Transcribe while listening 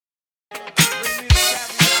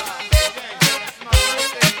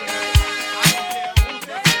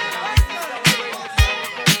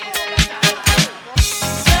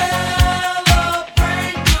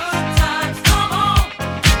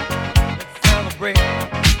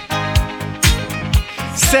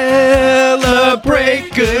Celebrate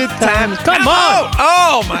good times. Come on.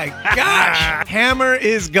 Oh, my gosh. Hammer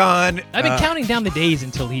is gone. I've been counting down the days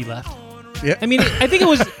until he left. Yeah. I mean, I think it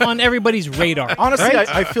was on everybody's radar. Honestly, right?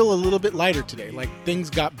 I feel a little bit lighter today. Like, things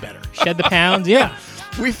got better. Shed the pounds, yeah.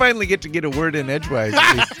 We finally get to get a word in edgewise,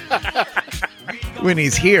 at least. When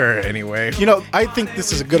he's here, anyway. You know, I think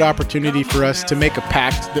this is a good opportunity for us to make a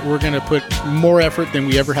pact that we're going to put more effort than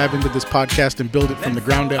we ever have into this podcast and build it from the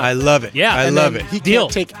ground up. I love it. Yeah. I And love then it. He Deal.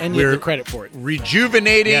 can't take any of the credit for it.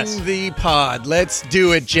 Rejuvenating Yes. the pod. Let's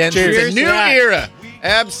do it, gents. Cheers. It's a new Cheers to that. era.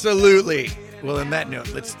 Absolutely. Well, on that note,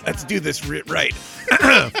 let's do this right.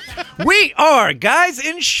 We are Guys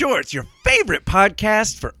in Shorts, your favorite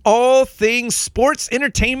podcast for all things sports,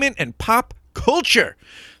 entertainment, and pop culture.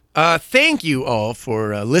 Thank you all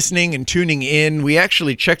for listening and tuning in. We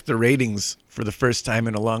actually checked the ratings for the first time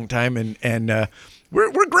in a long time, and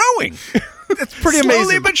we're growing. It's pretty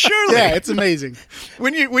Slowly amazing. but surely. Yeah, it's amazing.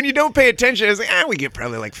 When you don't pay attention, it's like, we get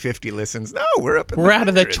probably like 50 listens. No, we're up in We're out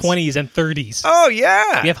of the hundreds. 20s and 30s. Oh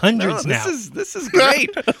yeah, We have hundreds now. This is great,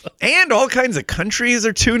 and all kinds of countries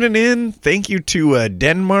are tuning in. Thank you to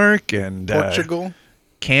Denmark and Portugal.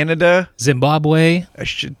 Canada. Zimbabwe. I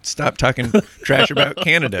should stop talking trash about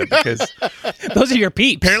Canada because Those are your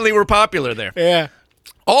peeps. apparently we're popular there. Yeah.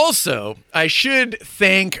 Also, I should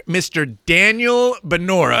thank Mr. Daniel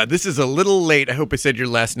Benora. This is a little late. I hope I said your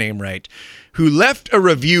last name right. Who left a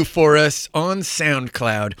review for us on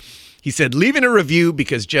SoundCloud. He said, leaving a review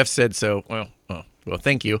because Jeff said so. Well,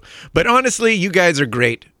 thank you. But honestly, you guys are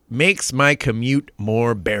great. Makes my commute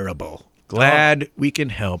more bearable. Glad we can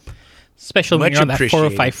help. Especially when Much you're on that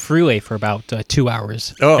appreciated. 405 freeway for about 2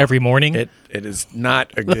 hours Oh, every morning. It is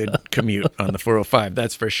not a good commute on the 405,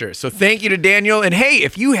 that's for sure. So thank you to Daniel. And hey,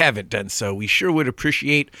 if you haven't done so, we sure would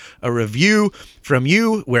appreciate a review from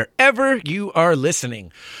you wherever you are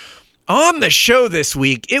listening. On the show this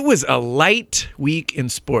week, it was a light week in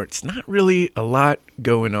sports. Not really a lot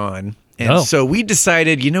going on. And so we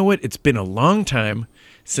decided, you know what? It's been a long time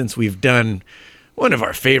since we've done one of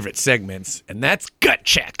our favorite segments, and that's Gut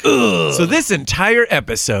Check. So this entire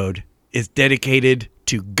episode is dedicated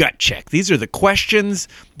to Gut Check. These are the questions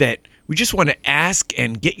that we just want to ask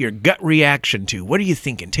and get your gut reaction to. What are you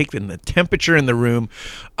thinking? Take the temperature in the room.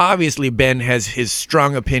 Obviously, Ben has his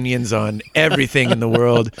strong opinions on everything in the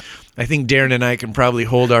world. I think Darren and I can probably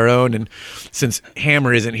hold our own, and since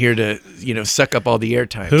Hammer isn't here to, suck up all the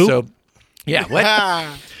airtime. Who? So, yeah,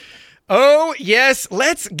 what? Oh, yes,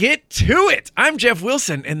 let's get to it. I'm Jeff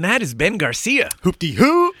Wilson, and that is Ben Garcia.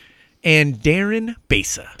 Hoop-de-hoo. And Darren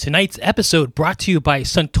Besa. Tonight's episode brought to you by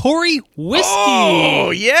Suntory Whiskey. Oh,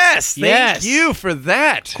 yes. Yes. Thank you for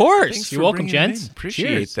that. Of course. Thanks You're for welcome, bringing it gents. in. Appreciate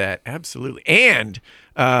Cheers. that. Absolutely. And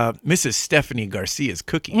Mrs. Stephanie Garcia's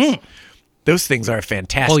cookies. Those things are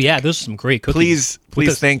fantastic. Oh, yeah, those are some great cookies.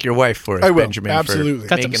 Please thank your wife for it, I will. Benjamin. Absolutely. For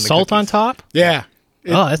Got some making the salt on cookies. top. Yeah.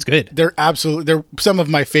 Oh, that's good. They're some of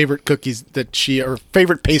my favorite cookies or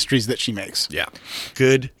favorite pastries that she makes. Yeah.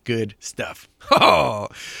 Good stuff. Oh,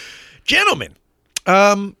 gentlemen.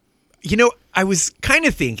 I was kind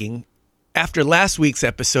of thinking after last week's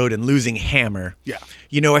episode and losing Hammer. Yeah.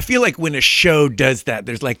 I feel like when a show does that,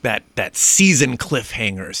 there's like that season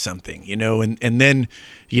cliffhanger or something, and then,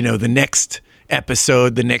 the next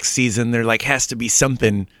episode, the next season, there like has to be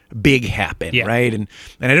something big happen, Yeah. right? And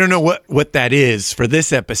I don't know what that is for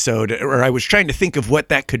this episode, or I was trying to think of what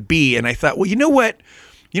that could be, and I thought, well, you know what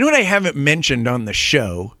I haven't mentioned on the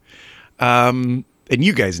show, and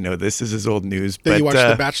you guys know this is old news, That but you watched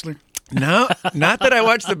The Bachelor? no, not that I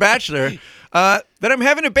watched The Bachelor, that I'm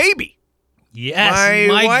having a baby. Yes,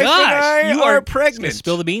 My wife gosh. and I You are gonna pregnant.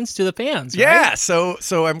 Spill the beans to the fans, Yeah, right? so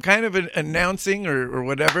I'm kind of announcing or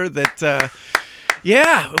whatever that,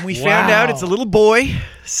 and we found out it's a little boy.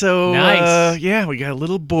 So, Nice. we got a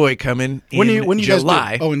little boy coming When in you guys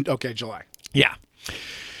July. do? Okay, July. Yeah.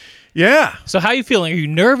 Yeah. So how are you feeling? Are you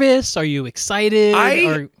nervous? Are you excited?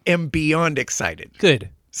 I am beyond excited. Good.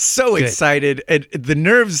 So excited. And the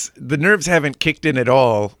nerves haven't kicked in at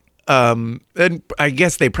all. And I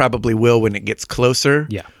guess they probably will when it gets closer.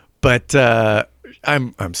 Yeah. But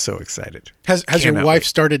I'm so excited. Has your Cannot wife wait.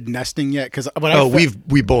 started nesting yet? Because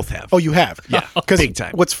we both have. Oh, you have? Yeah, Because big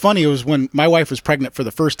time. what's funny was when my wife was pregnant for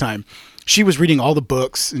the first time, she was reading all the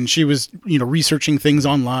books and she was, researching things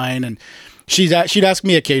online, and she'd ask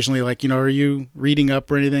me occasionally, like, are you reading up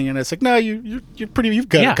or anything? And it's like, no, you're pretty, you've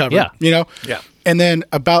got it covered, yeah. Yeah. And then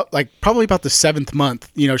probably about the 7th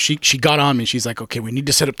month, she got on me. She's like, okay, we need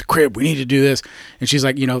to set up the crib. We need to do this. And she's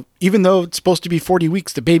like, even though it's supposed to be 40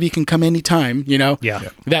 weeks, the baby can come anytime,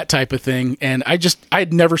 that type of thing. And I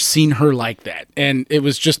had never seen her like that. And it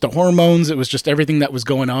was just the hormones. It was just everything that was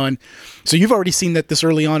going on. So you've already seen that this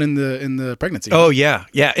early on in the pregnancy. Oh yeah.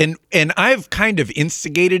 Yeah. And I've kind of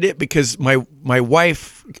instigated it because my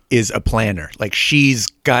wife is a planner. Like she's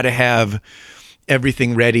got to have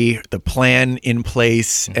everything ready, the plan in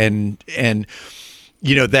place, and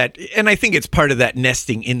that, and I think it's part of that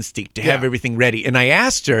nesting instinct to have everything ready. And I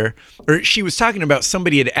asked her, or she was talking about,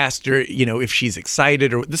 somebody had asked her, if she's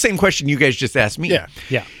excited, or the same question you guys just asked me.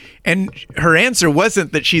 Yeah. And her answer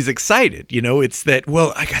wasn't that she's excited. It's that,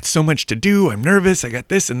 well, I got so much to do. I'm nervous. I got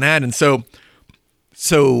this and that. And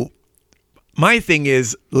so my thing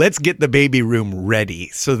is, let's get the baby room ready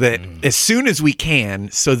so that as soon as we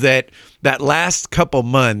can, so that last couple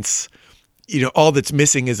months, all that's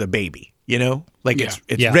missing is a baby, it's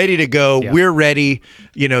ready to go. Yeah. We're ready,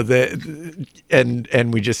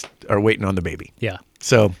 and we just are waiting on the baby. Yeah.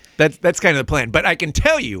 So that's kind of the plan. But I can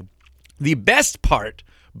tell you the best part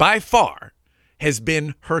by far has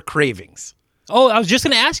been her cravings. Oh, I was just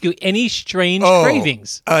going to ask you, any strange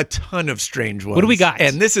cravings? A ton of strange ones. What do we got?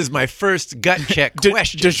 And this is my first gut check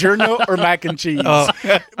question. DiGiorno or mac and cheese?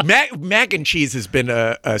 Mac and cheese has been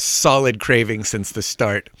a solid craving since the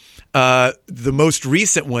start. The most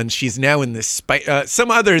recent ones, she's now in this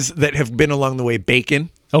some others that have been along the way, bacon.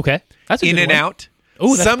 Okay. That's a In good and one. out.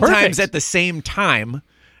 Oh, that's sometimes perfect. at the same time.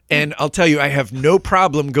 And I'll tell you, I have no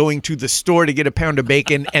problem going to the store to get a pound of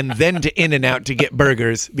bacon and then to In-N-Out to get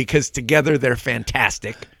burgers, because together they're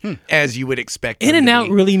fantastic, as you would expect. In-N-Out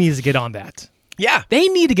really needs to get on that. Yeah. They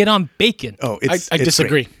need to get on bacon. Oh, I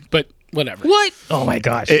disagree, but whatever. What? Oh my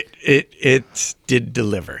gosh. It did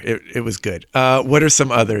deliver. It was good. What are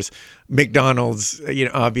some others? McDonald's,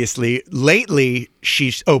 obviously. Lately,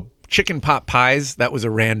 chicken pot pies. That was a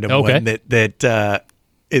random one that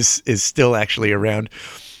is still actually around.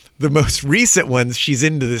 The most recent ones, she's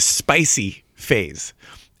into the spicy phase.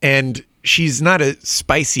 And she's not a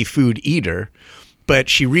spicy food eater,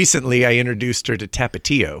 but I introduced her to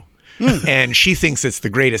Tapatio. And she thinks it's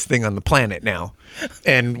the greatest thing on the planet now.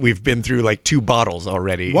 And we've been through like 2 bottles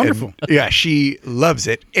already. Wonderful. And, yeah, she loves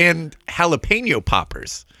it. And jalapeno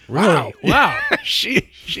poppers. Really? Wow. She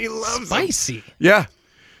loves Spicy. them. Yeah.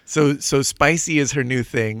 So spicy is her new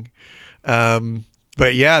thing.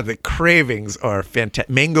 But yeah, the cravings are fantastic.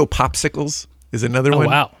 Mango popsicles is another one. Oh,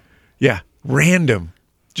 wow. Yeah. Random.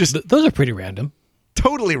 Just Those are pretty random.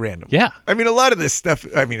 totally random. Yeah. I mean, a lot of this stuff,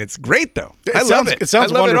 it's great though. I love it. It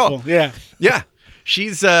sounds I love wonderful. it all. Yeah. Yeah.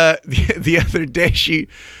 She's the other day she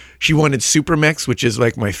wanted Supermex, which is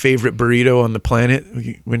like my favorite burrito on the planet.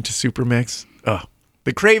 We went to Supermex. Oh,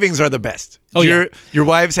 the cravings are the best. Oh, yeah. Your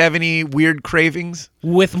wives have any weird cravings?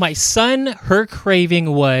 With my son, her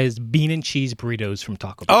craving was bean and cheese burritos from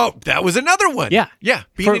Taco Bell. Oh, that was another one. Yeah. Yeah.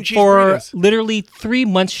 Bean for, and cheese for burritos. literally 3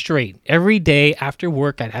 months straight. Every day after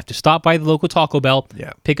work, I'd have to stop by the local Taco Bell,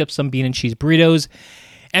 pick up some bean and cheese burritos.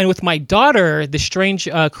 And with my daughter, the strange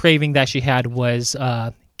craving that she had was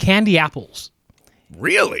candy apples.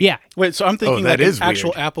 Really? Yeah. Wait, so I'm thinking that like is an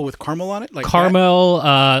actual weird. apple with caramel on it? Like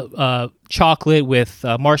Caramel, chocolate with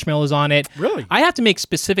marshmallows on it. Really? I have to make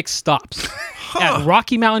specific stops at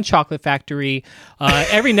Rocky Mountain Chocolate Factory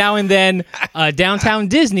every now and then, downtown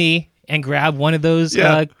Disney, and grab one of those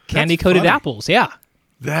candy-coated funny. apples. Yeah.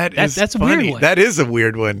 That's a funny. weird one. That is a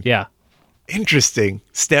weird one. Yeah. Interesting.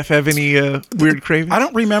 Steph, have any weird cravings? I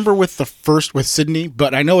don't remember with Sydney,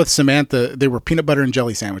 but I know with Samantha, they were peanut butter and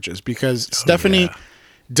jelly sandwiches because Stephanie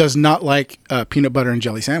does not like peanut butter and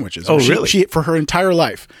jelly sandwiches. Oh, really? She for her entire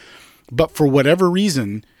life. But for whatever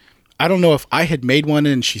reason, I don't know if I had made one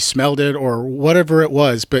and she smelled it or whatever it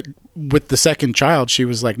was, but with the second child, she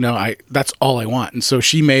was like, no, that's all I want. And so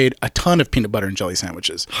she made a ton of peanut butter and jelly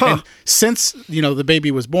sandwiches. And since, the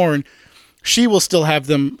baby was born, she will still have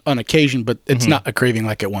them on occasion, but it's not a craving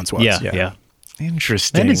like it once was. Yeah.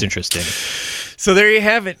 Interesting. That is interesting. So there you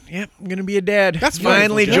have it. Yep, I'm going to be a dad. That's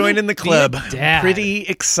finally wonderful. joining the club. Be a dad. Pretty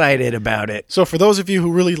excited about it. So for those of you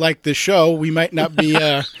who really like this show, we might not be...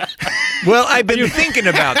 Well, I've been thinking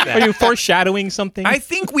about that. Are you foreshadowing something? I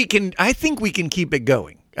think we can keep it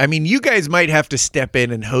going. I mean, you guys might have to step in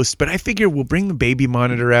and host, but I figure we'll bring the baby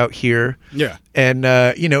monitor out here. Yeah. And,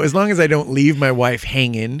 as long as I don't leave my wife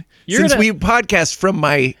hanging, since we podcast from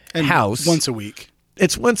my house. Once a week.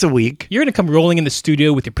 It's once a week. You're going to come rolling in the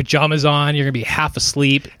studio with your pajamas on. You're going to be half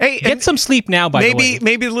asleep. Hey, Get some sleep now, by the way.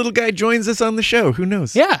 Maybe the little guy joins us on the show. Who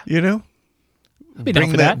knows? Yeah. You know? I'd be down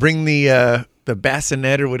for that. Bring the the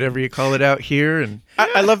bassinet or whatever you call it out here. And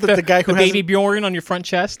I love that the guy who the baby Bjorn on your front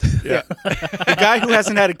chest. Yeah. The guy who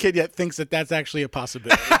hasn't had a kid yet thinks that that's actually a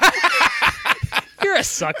possibility. You're a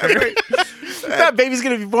sucker. If that baby's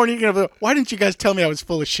going to be born, you're going to be, why didn't you guys tell me I was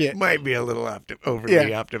full of shit? might be a little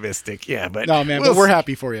overly optimistic. Yeah, but no, man, but we're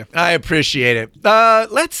happy for you. I appreciate it.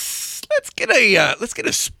 Let's get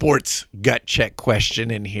a sports gut check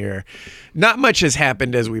question in here. Not much has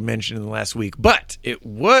happened, as we mentioned in the last week, but it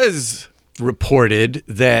was reported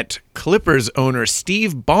that Clippers owner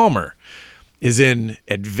Steve Ballmer is in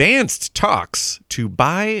advanced talks to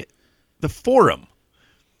buy the Forum.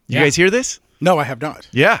 You guys hear this? No, I have not.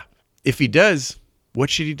 Yeah. If he does, what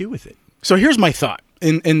should he do with it? So here's my thought.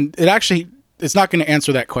 And it's not going to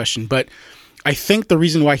answer that question, but I think the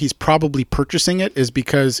reason why he's probably purchasing it is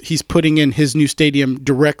because he's putting in his new stadium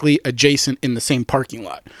directly adjacent in the same parking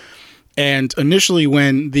lot. And initially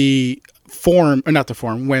when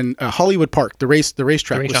when Hollywood Park, the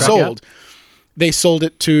racetrack was sold, they sold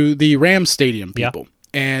it to the Rams Stadium people.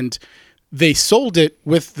 And they sold it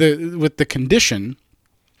with the condition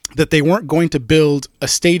that they weren't going to build a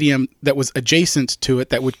stadium that was adjacent to it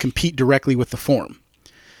that would compete directly with the Forum.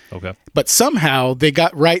 Okay. But somehow they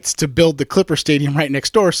got rights to build the Clipper Stadium right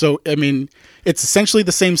next door. So, I mean, it's essentially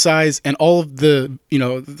the same size, and all of the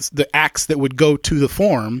acts that would go to the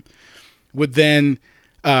Forum would then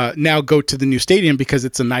now go to the new stadium because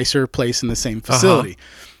it's a nicer place in the same facility.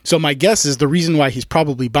 So my guess is the reason why he's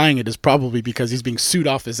probably buying it is probably because he's being sued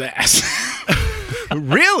off his ass.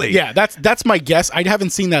 Really? Yeah, that's my guess. I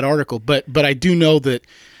haven't seen that article, but I do know that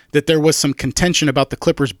there was some contention about the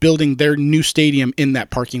Clippers building their new stadium in that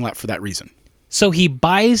parking lot for that reason. So he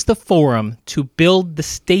buys the Forum to build the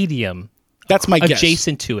stadium. That's my guess.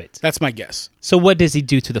 Adjacent to it. That's my guess. So what does he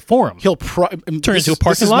do to the Forum? He'll turn into a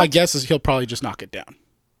parking lot. My guess is he'll probably just knock it down.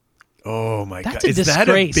 Oh my God! That's a Is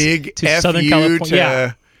disgrace that a big to F Southern you California? to?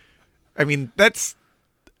 Yeah. I mean, that's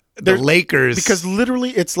the Lakers. Because literally,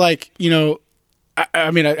 it's like,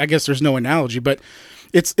 I mean, I guess there's no analogy, but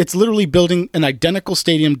it's literally building an identical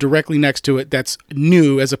stadium directly next to it that's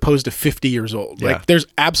new as opposed to 50 years old. Yeah. Like, there's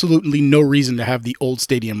absolutely no reason to have the old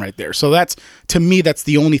stadium right there. So to me, that's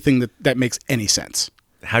the only thing that makes any sense.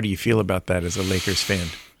 How do you feel about that as a Lakers fan?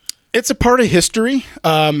 It's a part of history,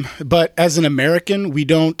 but as an American, we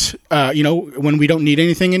don't, when we don't need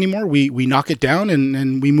anything anymore, we knock it down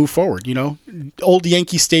and we move forward. Old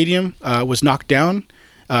Yankee Stadium was knocked down,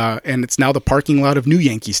 and it's now the parking lot of new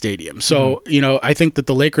Yankee Stadium. So, I think that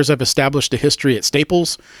the Lakers have established a history at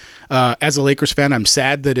Staples. As a Lakers fan, I'm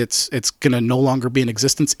sad that it's going to no longer be in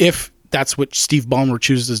existence if that's what Steve Ballmer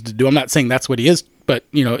chooses to do. I'm not saying that's what he is, but,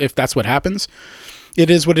 if that's what happens, it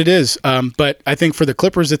is what it is. But I think for the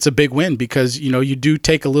Clippers, it's a big win because, you do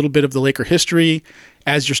take a little bit of the Laker history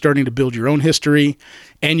as you're starting to build your own history,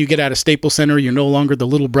 and you get out of Staples Center. You're no longer the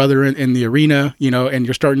little brother in the arena, and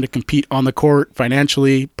you're starting to compete on the court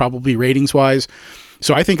financially, probably ratings wise.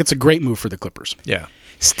 So I think it's a great move for the Clippers. Yeah.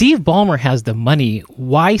 Steve Ballmer has the money.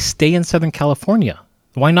 Why stay in Southern California?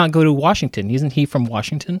 Why not go to Washington? Isn't he from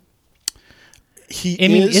Washington?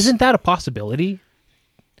 Isn't that a possibility?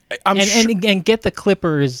 And get the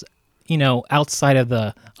Clippers, outside of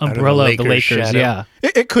the umbrella of the Lakers. Shadow. Yeah,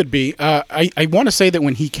 it could be. I want to say that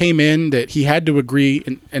when he came in, that he had to agree.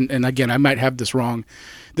 And again, I might have this wrong.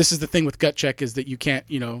 This is the thing with gut check is that you can't,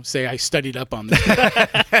 say I studied up on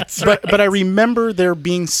this. But I remember there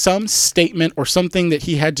being some statement or something that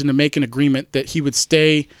he had to make an agreement that he would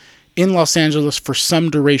stay in Los Angeles for some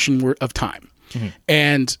duration of time. Mm-hmm.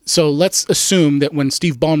 And so let's assume that when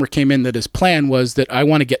Steve Ballmer came in, that his plan was that I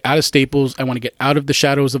want to get out of Staples, I want to get out of the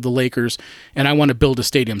shadows of the Lakers, and I want to build a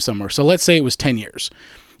stadium somewhere. So let's say it was 10 years.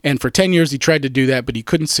 And for 10 years, he tried to do that, but he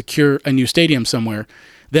couldn't secure a new stadium somewhere.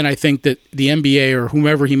 Then I think that the NBA or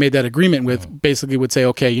whomever he made that agreement with basically would say,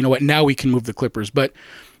 okay, you know what, now we can move the Clippers. But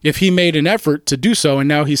if he made an effort to do so, and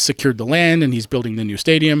now he's secured the land and he's building the new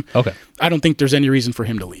stadium, I don't think there's any reason for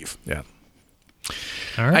him to leave. Yeah.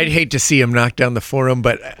 All right. I'd hate to see him knock down the Forum,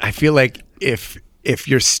 but I feel like if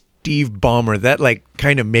you're Steve Ballmer, that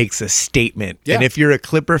kind of makes a statement. Yeah. And if you're a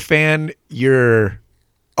Clipper fan, you're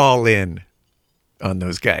all in on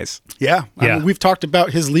those guys. Yeah. I mean, we've talked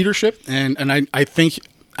about his leadership, and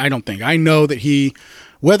I know that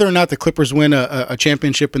whether or not the Clippers win a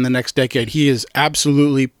championship in the next decade, he is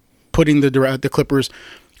absolutely putting the Clippers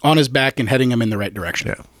on his back and heading them in the right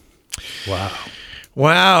direction. Yeah.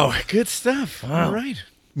 Wow. Good stuff. Wow. All right.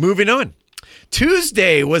 Moving on.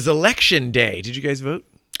 Tuesday was election day. Did you guys vote?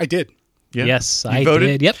 I did. Yeah. Yes, I voted?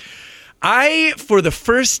 did. Yep. I, for the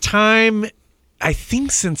first time, I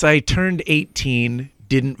think since I turned 18,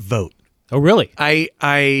 didn't vote. Oh, really?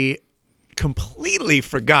 I completely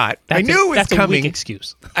forgot. I knew it was that's coming. A weak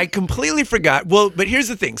excuse. I completely forgot. Well, but here's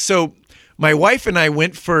the thing. So my wife and I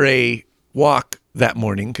went for a walk that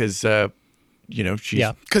morning because, she's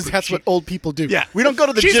because that's what old people do. Yeah. We don't go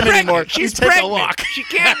to the She's gym pregnant. anymore. She's we take pregnant. a walk. She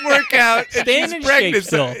can't work out. And Staying she's in pregnant. shape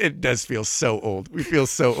still. It does feel so old. We feel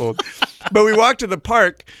so old. But we walked to the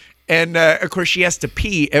park, and of course she has to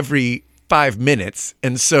pee every 5 minutes,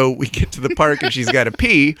 and so we get to the park and she's got to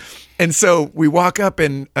pee, and so we walk up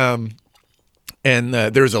and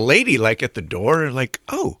there's a lady like at the door, like,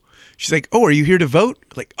 oh. She's like, oh, are you here to vote?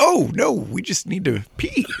 Like, oh, no, we just need to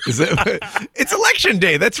pee. It's election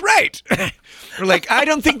day. That's right. We're like, I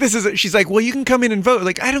don't think this is. She's like, well, you can come in and vote.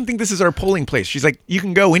 Like, I don't think this is our polling place. She's like, you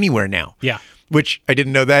can go anywhere now. Yeah. Which I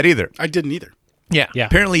didn't know that either. I didn't either. Yeah. Yeah.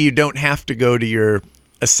 Apparently, you don't have to go to your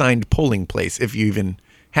assigned polling place if you even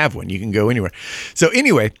have one. You can go anywhere. So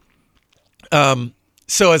anyway,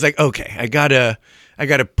 so I was like, okay, I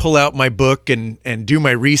gotta pull out my book and do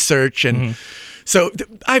my research and. So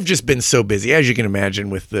I've just been so busy, as you can imagine,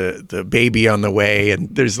 with the baby on the way,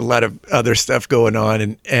 and there's a lot of other stuff going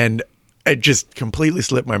on, and it just completely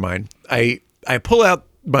slipped my mind. I pull out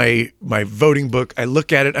my voting book, I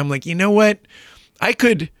look at it, I'm like, you know what? I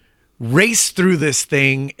could race through this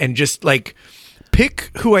thing and just like pick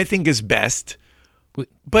who I think is best.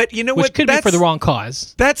 But you know Which what? could be for the wrong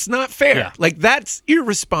cause. That's not fair. Yeah. Like, that's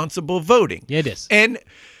irresponsible voting. Yeah, it is.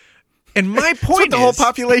 And my That's point what the whole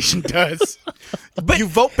population does. But you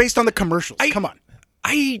vote based on the commercials. Come on.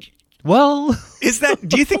 Well,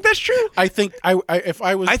 Do you think that's true? I think if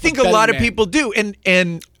I was, I think a lot of people do,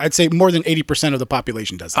 and I'd say more than 80% of the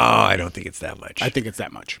population does that. I don't think it's that much. I think it's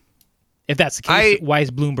that much. if that's the case, why is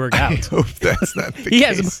Bloomberg I out? hope that's not the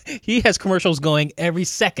case. He has commercials going every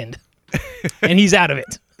second, and he's out of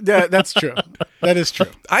it. Yeah, that's true. That is true.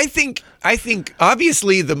 I think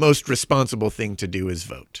obviously the most responsible thing to do is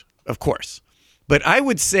vote, of course. But I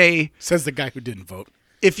would say, Says the guy who didn't vote.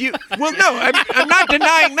 well, no, I'm not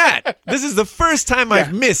denying that. This is the first time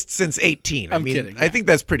I've missed since 18. I'm kidding. I think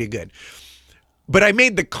that's pretty good. But I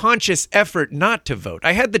made the conscious effort not to vote.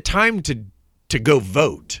 I had the time to go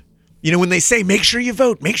vote. You know, when they say, make sure you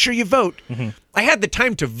vote, Mm-hmm. I had the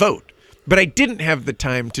time to vote, but I didn't have the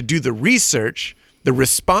time to do the research, the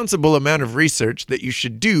responsible amount of research that you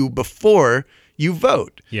should do before you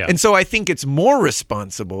vote. Yeah. And so I think it's more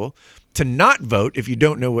responsible to not vote if you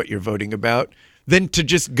don't know what you're voting about than to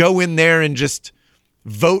just go in there and just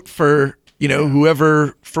vote for,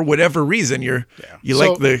 whoever, for whatever reason you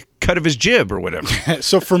like the cut of his jib or whatever.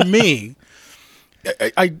 So for me,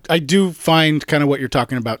 I do find kind of what you're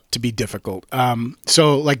talking about to be difficult.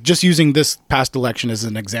 So like just using this past election as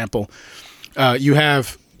an example, you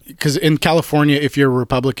have, because in California, if you're a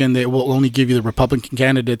Republican, they will only give you the Republican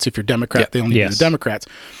candidates. If you're Democrat, they only give you the Democrats.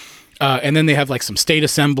 And then they have like some state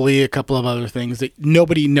assembly, a couple of other things that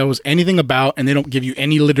nobody knows anything about, and they don't give you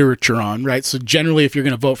any literature on, right? So generally, if you're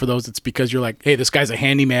going to vote for those, it's because you're like, hey, this guy's a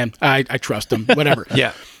handyman. I trust him, whatever.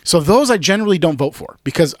 Yeah. So those I generally don't vote for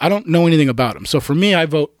because I don't know anything about them. So for me, I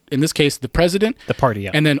vote, in this case, the president. The party,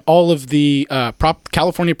 yeah. And then all of the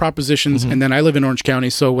California propositions, and then I live in Orange County,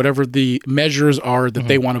 so whatever the measures are that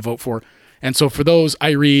they want to vote for. And so for those, I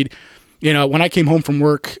read... when I came home from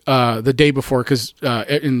work the day before, because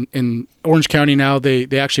in Orange County now, they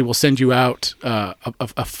actually will send you out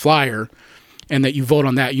a flyer and that you vote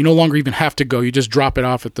on that. You no longer even have to go. You just drop it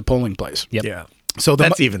off at the polling place. Yep. Yeah. So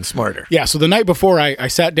that's even smarter. Yeah. So the night before, I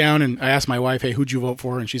sat down and I asked my wife, hey, who'd you vote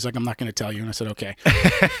for? And she's like, I'm not going to tell you. And I said, okay.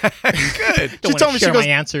 Good. Don't want to share my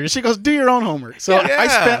answers. She goes, do your own homework. So I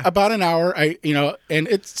spent about an hour,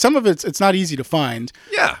 and some of it's not easy to find.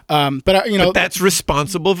 Yeah. But that's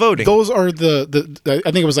responsible voting. Those are the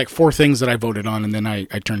I think it was like 4 things that I voted on, and then I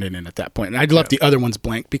turned it in at that point. And I left the other ones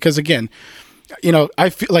blank because, again, I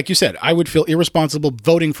feel like you said, I would feel irresponsible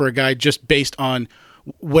voting for a guy just based on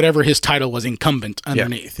whatever his title was incumbent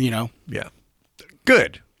underneath. Yeah.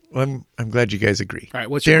 Good. Well, I'm glad you guys agree. All right.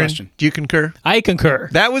 What's Darren, your question? do you concur? I concur.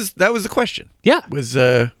 That was the question. Yeah. Was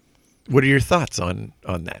what are your thoughts on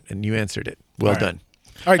that? And you answered it. Well done.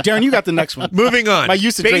 All right, Darren, you got the next one. Moving on. My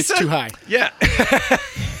usage rate's too high. Yeah.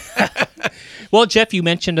 Well, Jeff, you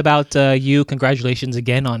mentioned about you. Congratulations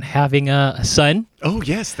again on having a son. Oh,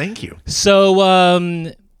 yes. Thank you.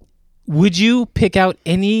 So, would you pick out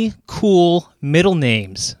any cool middle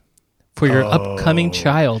names for your upcoming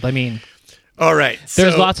child? I mean, all right.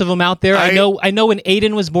 There's lots of them out there. I know when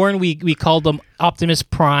Aiden was born, we called him Optimus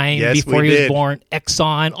Prime. Yes, before we he was did. born.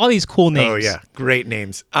 Exxon, all these cool names. Oh, yeah. Great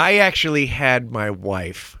names. I actually had my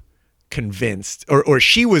wife convinced, or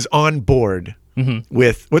she was on board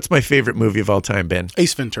with, what's my favorite movie of all time, Ben?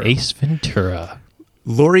 Ace Ventura. Ace Ventura.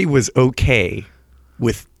 Lori was okay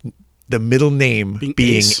with the middle name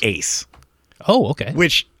being Ace. Ace, Oh, okay.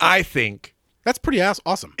 which I think That's pretty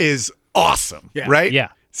awesome. is awesome, Yeah. right? Yeah.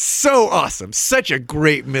 So awesome. Such a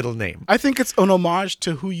great middle name. I think it's an homage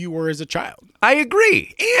to who you were as a child. I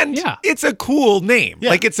agree. And Yeah. it's a cool name.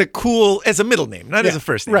 Yeah. Like it's a cool, as a middle name, not as Yeah. a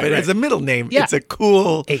first name, Right, but right. as a middle name, Yeah. it's a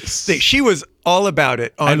cool Ace. thing. She was all about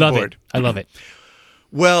it on I love board. it. I love it.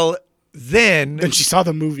 Well, then Then she saw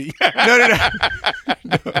the movie. no.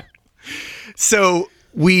 So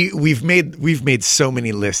we've made so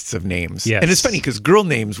many lists of names. Yes. And it's funny because girl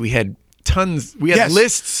names we had tons. We had Yes.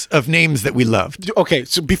 lists of names that we loved. Okay,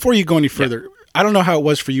 so before you go any further, I don't know how it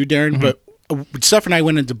was for you, Darren, Mm-hmm. but Steph and I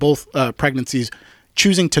went into both pregnancies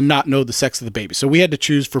choosing to not know the sex of the baby. So we had to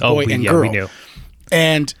choose for boy and girl. We knew.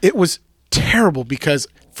 And it was terrible because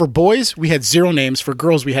for boys, we had 0 names. For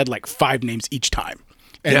girls, we had like 5 names each time.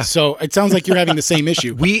 And Yeah. so it sounds like you're having the same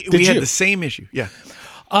issue. We Did had you? the same issue. Yeah.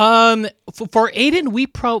 For Aiden,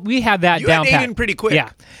 we had that You down had pat. Aiden pretty quick. Yeah.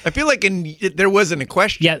 I feel like there wasn't a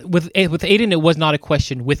question. Yeah, with Aiden, it was not a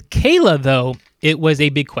question. With Kayla, though, it was a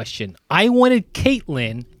big question. I wanted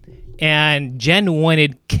Caitlin, and Jen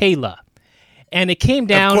wanted Kayla. And it came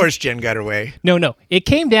down... Of course Jen got her way. No. It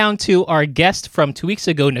came down to our guest from 2 weeks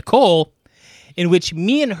ago, Nicole, in which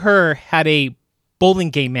me and her had a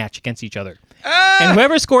bowling game match against each other. And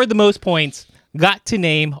whoever scored the most points got to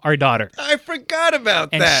name our daughter. I forgot about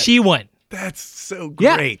And that. she won. That's so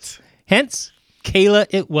Yeah. great. Hence, Kayla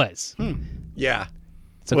it was. Yeah.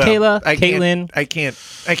 So Well, Kayla, I Caitlin.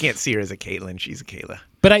 can't see her as a Caitlin. She's a Kayla.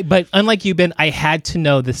 But unlike you, Ben, I had to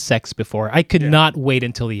know the sex before. I could not wait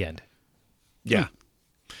until the end. Yeah.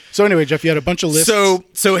 So anyway, Jeff, you had a bunch of lists.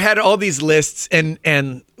 So had all these lists,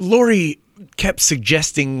 and Lori kept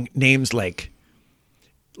suggesting names like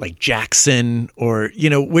Jackson, or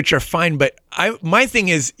which are fine, but my thing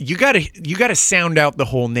is you gotta sound out the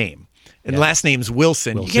whole name. And last name's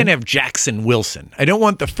Wilson. You can't have Jackson Wilson. I don't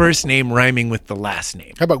want the first name rhyming with the last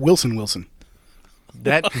name. How about Wilson?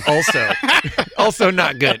 That also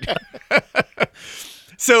not good.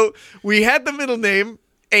 So we had the middle name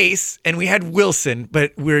Ace and we had Wilson,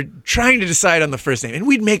 but we're trying to decide on the first name. And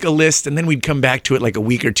we'd make a list and then we'd come back to it like a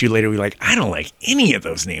week or two later. We're like, I don't like any of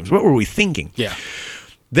those names. What were we thinking? Yeah.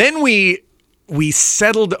 Then we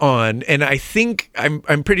settled on, and I think I'm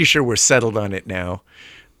pretty sure we're settled on it now.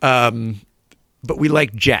 But we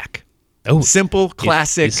like Jack. Oh, Simple,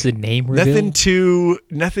 classic. Is the name reveal?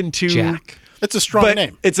 Nothing too Jack. It's a strong but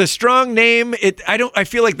name. It's a strong name. I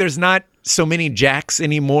feel like there's not so many Jacks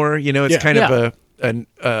anymore. It's Yeah. kind of an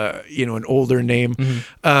older name.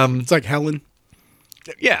 It's like Helen.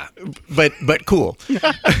 Yeah, but cool.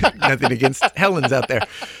 Nothing against Helens out there.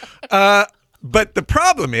 But the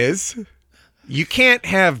problem is you can't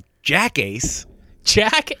have Jack Ace.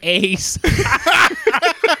 Jack Ace.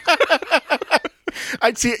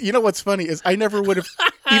 I'd see. You know what's funny is I never would have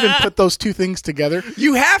even put those two things together.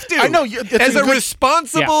 You have to. I know, As a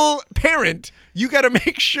responsible parent, you got to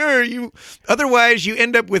make sure otherwise you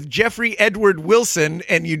end up with Jeffrey Edward Wilson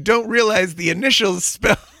and you don't realize the initials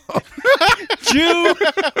spell Jew.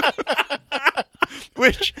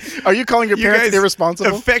 Which Are you calling your you parents guys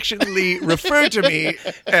irresponsible? affectionately refer to me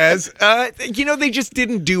as, they just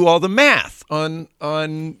didn't do all the math on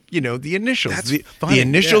the initials. That's The funny,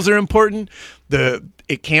 initials are important.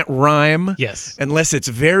 It can't rhyme. Yes. Unless it's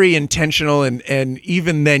very intentional, and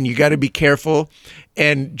even then you got to be careful.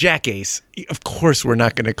 And Jack Ace, of course, we're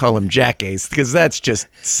not going to call him Jack Ace because that's just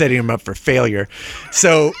setting him up for failure.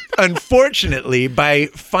 So, unfortunately, by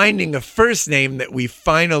finding a first name that we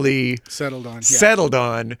finally Settled on. Yeah. settled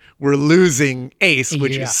on, we're losing Ace,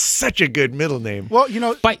 which Yeah. is such a good middle name. Well,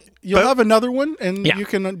 But you'll have another one, and Yeah. you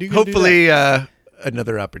can do Hopefully,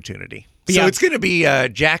 another opportunity. So Yeah. it's going to be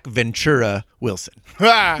Jack Ventura Wilson.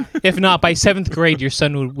 that. if not, by 7th grade, your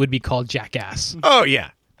son would be called Jackass. Oh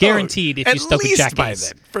yeah, Guaranteed if you at stuck with least Jack by Ace.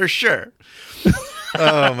 then, for sure.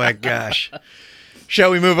 Oh my gosh. Shall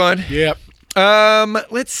we move on? Yep.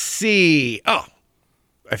 Let's see. Oh,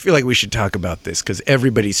 I feel like we should talk about this because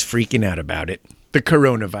everybody's freaking out about it. The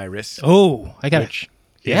coronavirus. Oh, I got Which it.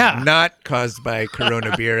 Yeah. is not caused by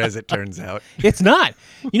Corona beer, as it turns out. It's not.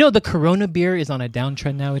 The Corona beer is on a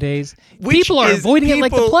downtrend nowadays. Which People are is- avoiding it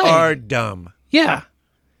like the people plague. are dumb. Yeah.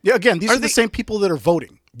 Yeah. Again, these are they- the same people that are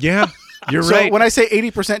voting. Yeah, you're So right. when I say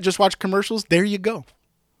 80% just watch commercials, there you go.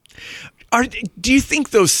 Do you think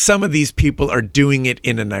some of these people are doing it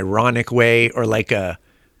in an ironic way, or like a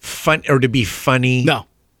fun, or to be funny? No.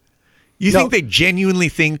 You No. think they genuinely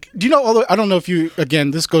think? Do you know, although I don't know if you,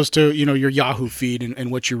 again, this goes to, your Yahoo feed and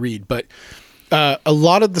what you read, but a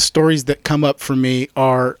lot of the stories that come up for me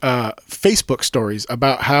are Facebook stories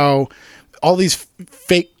about how all these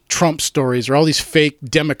fake Trump stories or all these fake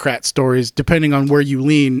Democrat stories, depending on where you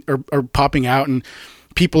lean, are popping out, and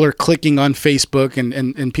people are clicking on Facebook,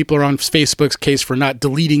 and people are on Facebook's case for not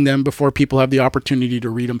deleting them before people have the opportunity to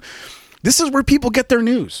read them. This is where people get their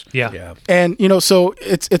news. Yeah. And, so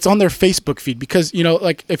it's on their Facebook feed because,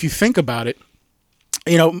 like if you think about it,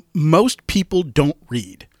 most people don't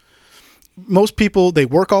read. Most people, they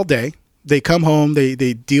work all day. They come home, they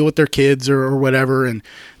deal with their kids or whatever, and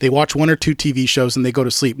they watch 1 or 2 TV shows and they go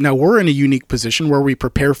to sleep. Now, we're in a unique position where we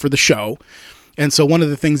prepare for the show. And so one of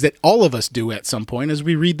the things that all of us do at some point is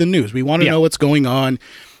we read the news. We want to know what's going on.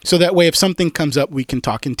 So that way, if something comes up, we can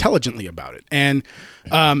talk intelligently about it. And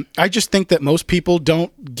I just think that most people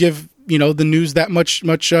don't give the news that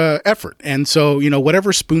much effort. And so,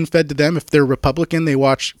 whatever's spoon-fed to them, if they're Republican, they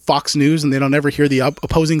watch Fox News and they don't ever hear the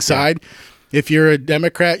opposing side. If you're a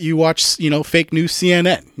Democrat, you watch, fake news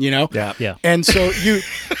CNN, Yeah. And so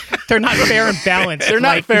they're not fair and balanced. They're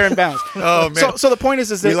not fair and balanced. Oh, man. So the point is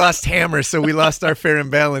that we lost Hammer, so we lost our fair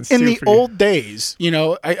and balance. In the old days,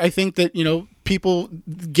 I think that, people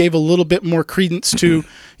gave a little bit more credence to,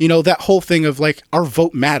 that whole thing of like our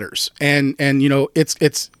vote matters. And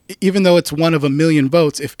it's even though it's one of a million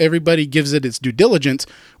votes, if everybody gives it its due diligence,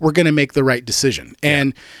 we're going to make the right decision.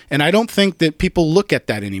 And I don't think that people look at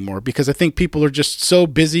that anymore because I think people are just so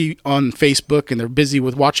busy on Facebook and they're busy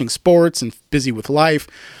with watching sports and busy with life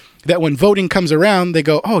that when voting comes around, they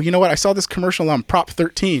go, oh, you know what? I saw this commercial on Prop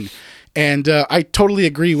 13. And I totally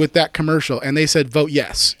agree with that commercial. And they said, vote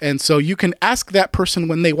yes. And so you can ask that person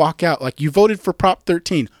when they walk out, like, you voted for Prop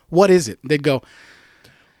 13. What is it? They'd go,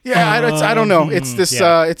 I don't know. It's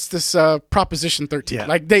this Proposition 13. Yeah.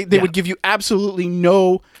 Like they would give you absolutely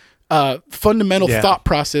no fundamental thought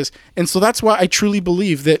process. And so that's why I truly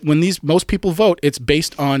believe that when most people vote, it's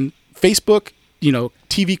based on Facebook,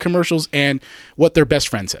 TV commercials and what their best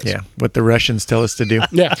friend says. Yeah, what the Russians tell us to do.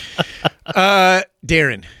 Yeah.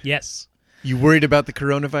 Darren. Yes. You worried about the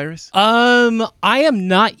coronavirus? I am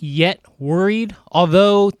not yet worried,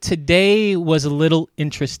 although today was a little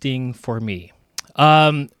interesting for me.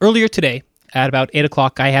 Earlier today, at about 8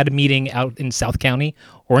 o'clock, I had a meeting out in South County,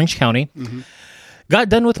 Orange County. Mm-hmm. Got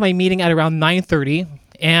done with my meeting at around 9:30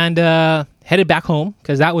 and headed back home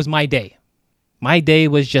because that was my day. My day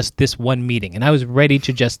was just this one meeting, and I was ready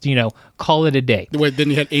to just, call it a day. Wait, then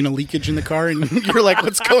you had anal leakage in the car, and you were like,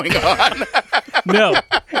 what's going on? No.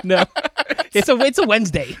 It's a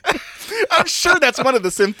Wednesday. I'm sure that's one of the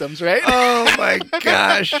symptoms, right? Oh, my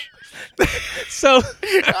gosh. So...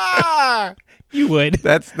 You would.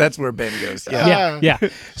 That's where Ben goes. Yeah.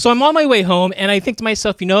 So I'm on my way home, and I think to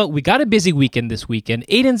myself, we got a busy weekend this weekend.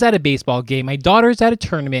 Aiden's at a baseball game. My daughter's at a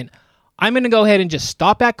tournament. I'm going to go ahead and just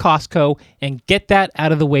stop at Costco and get that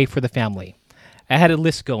out of the way for the family. I had a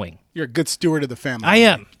list going. You're a good steward of the family. I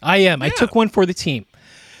am. Yeah. I took one for the team.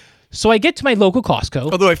 So I get to my local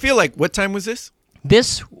Costco. Although I feel like, what time was this?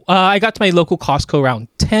 I got to my local Costco around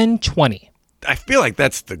 10:20. I feel like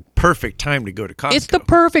that's the perfect time to go to Costco. It's the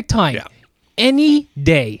perfect time. Yeah. Any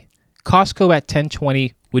day, Costco at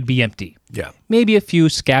 10:20 would be empty. Yeah. Maybe a few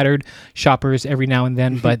scattered shoppers every now and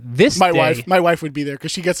then, but this day... My wife would be there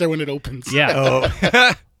because she gets there when it opens. Yeah.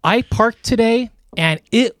 Oh. I parked today, and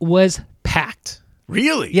it was packed.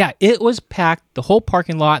 Really? Yeah, it was packed, the whole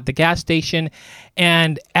parking lot, the gas station,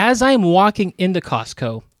 and as I'm walking into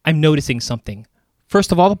Costco, I'm noticing something.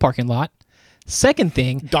 First of all, the parking lot. Second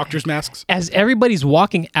thing... Doctor's masks. As everybody's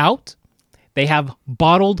walking out, they have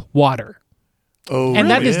bottled water. Oh, and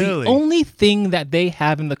that is the only thing that they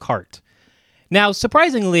have in the cart. Now,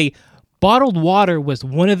 surprisingly, bottled water was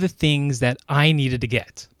one of the things that I needed to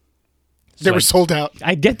get. They were sold out.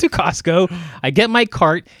 I get to Costco, I get my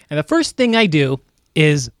cart, and the first thing I do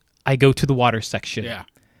is I go to the water section. Yeah.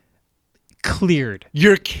 Cleared.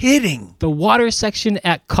 You're kidding. The water section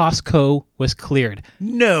at Costco was cleared.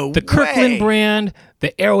 No The Kirkland brand,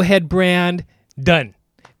 the Arrowhead brand, done.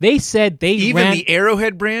 They said the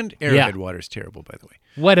Arrowhead brand? Arrowhead water's terrible, by the way.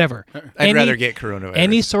 Whatever. I'd rather get coronavirus.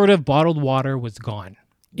 Any sort of bottled water was gone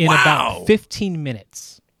in about 15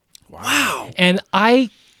 minutes. Wow. And I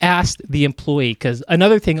asked the employee, because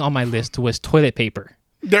another thing on my list was toilet paper.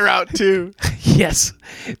 They're out too. Yes.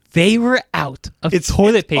 They were out of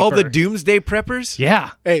toilet paper. All the doomsday preppers?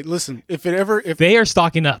 Yeah. Hey, listen, if they are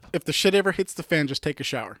stocking up. If the shit ever hits the fan, just take a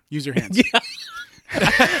shower. Use your hands. Yeah.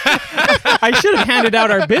 I should have handed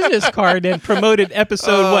out our business card and promoted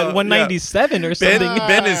episode 197 or something.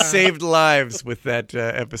 Ben has saved lives with that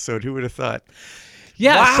episode. Who would have thought?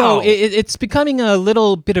 Yeah, wow. So it's becoming a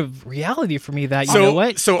little bit of reality for me that, you know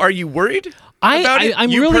what? So are you worried? I'm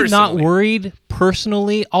really not worried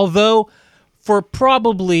personally, although for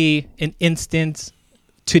probably an instant,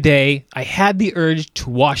 today, I had the urge to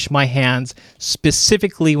wash my hands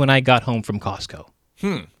specifically when I got home from Costco.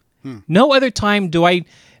 No other time do I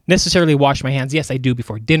necessarily wash my hands. Yes, I do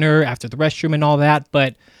before dinner, after the restroom and all that,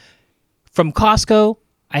 but from Costco,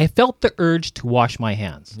 I felt the urge to wash my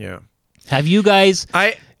hands. Yeah. Have you guys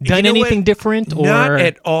done anything different? Or? Not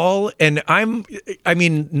at all. And I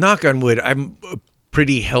mean, knock on wood, I'm a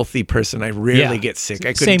pretty healthy person. I rarely get sick.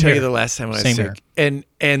 I couldn't tell you the last time I was sick.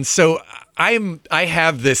 And so I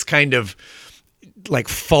have this kind of like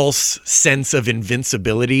false sense of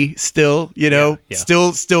invincibility still,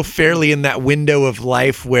 still fairly in that window of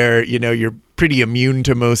life where, you're pretty immune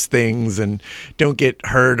to most things and don't get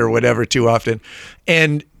hurt or whatever too often.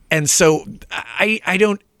 And so I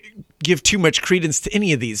don't give too much credence to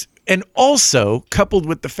any of these. And also coupled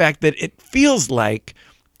with the fact that it feels like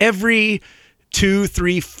every 2,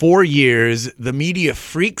 3, 4 years, the media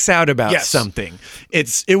freaks out about something.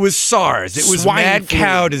 It was SARS, it was mad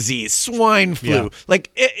cow disease, swine flu.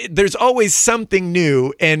 Like there's always something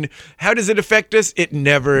new. And how does it affect us? It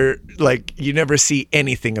never, you never see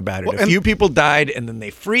anything about it. A few people died, and then they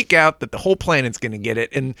freak out that the whole planet's going to get it,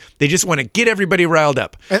 and they just want to get everybody riled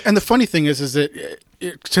up. And the funny thing is that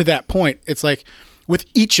to that point, it's like, with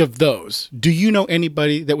each of those, do you know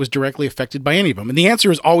anybody that was directly affected by any of them? And the answer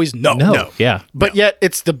is always no. Yeah. But yet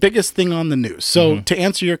it's the biggest thing on the news. So to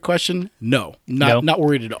answer your question, not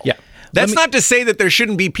worried at all. Yeah. That's not to say that there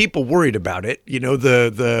shouldn't be people worried about it.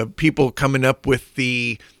 The people coming up with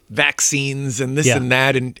the vaccines and this and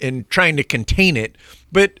that and trying to contain it.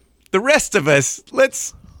 But the rest of us,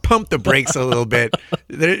 let's pump the brakes a little bit.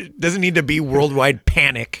 There doesn't need to be worldwide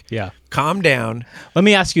panic. Yeah. Calm down. Let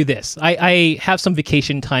me ask you this. I have some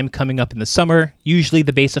vacation time coming up in the summer. Usually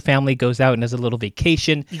the Besa family goes out and has a little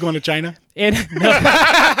vacation. You going to China? And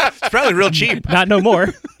it's probably real cheap. Not no more.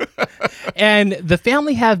 And the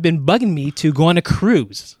family have been bugging me to go on a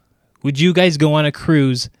cruise. Would you guys go on a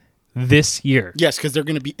cruise this year? Yes, because they're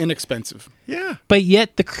going to be inexpensive. Yeah. But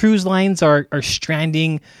yet the cruise lines are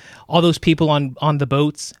stranding all those people on the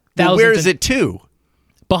boats. Well, where is it to?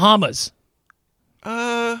 Bahamas.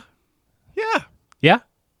 Yeah. Yeah?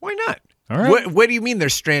 Why not? All right. What do you mean they're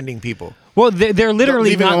stranding people? Well, they're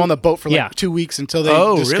literally leaving them on the boat for 2 weeks until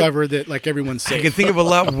they discover really? that everyone's safe. I can think of a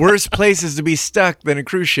lot worse places to be stuck than a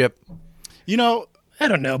cruise ship. I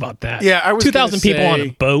don't know about that. Yeah, I was 2,000 people on a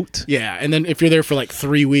boat. Yeah, and then if you're there for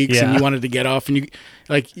 3 weeks and you wanted to get off and you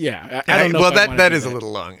I don't know. Well, that is a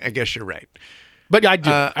little long. I guess you're right. But I do.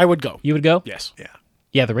 I would go. You would go? Yes. Yeah.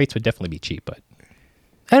 Yeah, the rates would definitely be cheap, but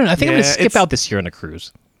I don't know. I think I'm going to skip out this year on a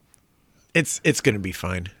cruise. It's going to be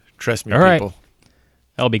fine. Trust me, all right. people.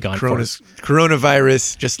 I'll be gone.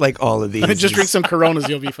 Coronavirus, just like all of these. Just drink some Coronas,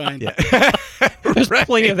 you'll be fine. Yeah. There's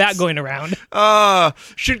plenty of that going around.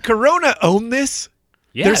 Should Corona own this?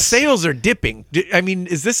 Yes. Their sales are dipping. I mean,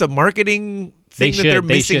 is this a marketing thing that they're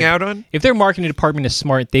missing out on? If their marketing department is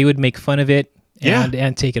smart, they would make fun of it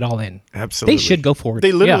and take it all in. Absolutely. They should go for it.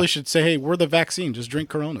 They literally should say, hey, we're the vaccine. Just drink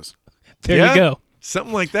Coronas. There you go.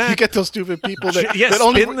 Something like that. You get those stupid people that spin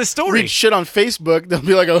only the story. read shit on Facebook. They'll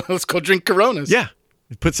be like, oh, let's go drink Coronas. Yeah.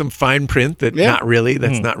 Put some fine print that's not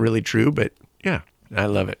really true, but yeah, I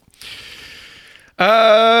love it.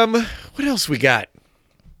 What else we got?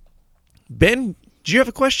 Ben, do you have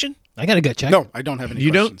a question? I got to go check. No, I don't have any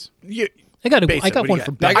questions. I got one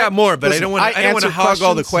for Ben. I got more, but I don't want to hog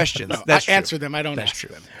all the questions. No, That's I answer them. I don't answer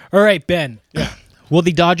them. All right, Ben. Yeah. Will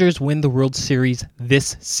the Dodgers win the World Series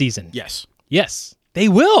this season? Yes. Yes, they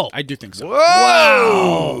will. I do think so. Whoa!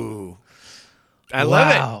 Wow. I love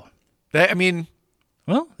it.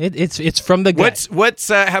 Well, it's from the gut.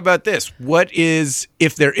 How about this? What is,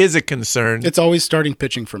 if there is a concern? It's always starting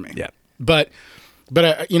pitching for me. Yeah. But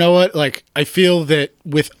you know what? I feel that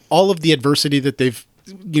with all of the adversity that they've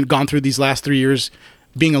gone through these last 3 years,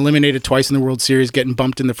 being eliminated twice in the World Series, getting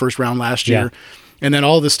bumped in the first round last year, and then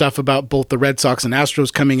all the stuff about both the Red Sox and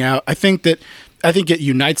Astros coming out, I think it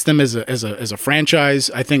unites them as a franchise.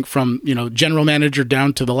 I think from general manager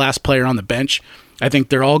down to the last player on the bench, I think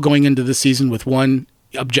they're all going into the season with one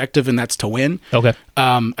objective, and that's to win. Okay.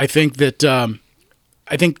 I think that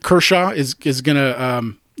I think Kershaw is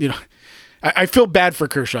gonna I feel bad for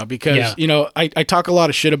Kershaw because I talk a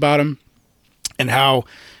lot of shit about him and how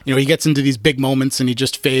he gets into these big moments and he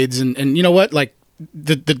just fades and you know what, like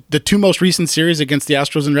the two most recent series against the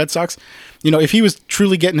Astros and Red Sox, if he was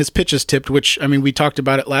truly getting his pitches tipped, which we talked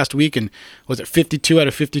about it last week, and was it 52 out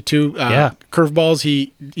of 52 curveballs,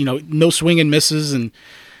 he no swing and misses, and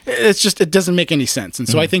it doesn't make any sense. And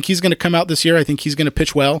so I think he's going to come out this year. I think he's going to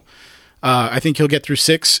pitch well. I think he'll get through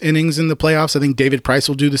 6 innings in the playoffs. I think David Price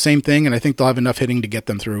will do the same thing, and I think they'll have enough hitting to get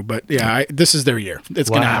them through. But yeah, this is their year. It's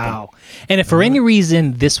going to happen. And if for any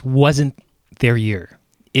reason this wasn't their year,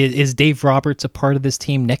 is Dave Roberts a part of this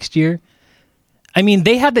team next year? I mean,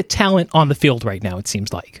 they have the talent on the field right now, it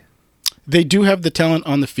seems like. They do have the talent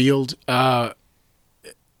on the field. To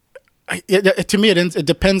me, it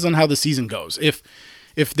depends on how the season goes. If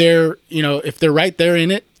they're right there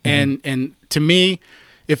in it, and to me,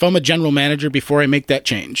 if I'm a general manager, before I make that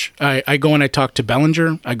change, I go and I talk to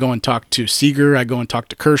Bellinger, I go and talk to Seager, I go and talk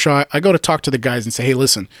to Kershaw, I go to talk to the guys and say, hey,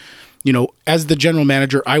 listen, as the general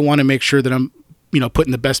manager, I want to make sure that I'm,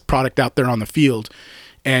 putting the best product out there on the field,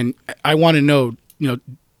 and I want to know,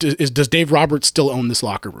 does Dave Roberts still own this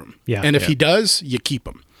locker room? Yeah. And if he does, you keep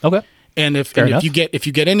him. Okay. And if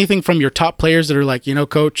you get anything from your top players that are like,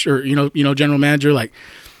 coach or general manager, like,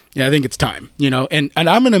 yeah, I think it's time, and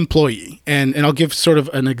I'm an employee, and I'll give sort of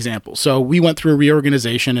an example. So we went through a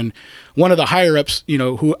reorganization, and one of the higher ups,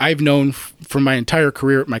 who I've known from my entire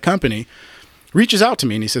career at my company, reaches out to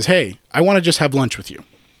me and he says, hey, I want to just have lunch with you.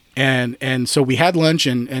 And so we had lunch,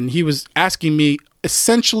 and he was asking me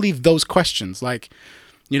essentially those questions, like,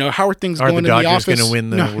 how are things going in the office? Are the Dodgers going to win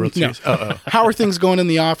the World Series? How are things going in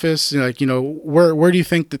the office? Like, where do you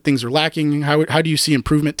think that things are lacking? How do you see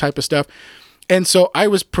improvement type of stuff? And so I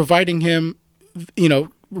was providing him,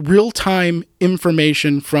 real-time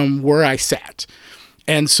information from where I sat.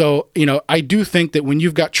 And so, I do think that when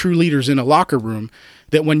you've got true leaders in a locker room,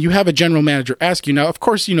 that when you have a general manager ask you, now, of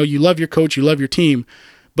course, you love your coach, you love your team,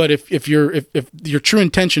 but if your true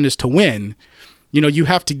intention is to win, you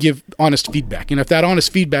have to give honest feedback. And if that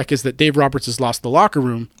honest feedback is that Dave Roberts has lost the locker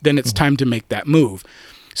room, then it's time to make that move.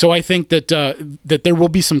 So I think that that there will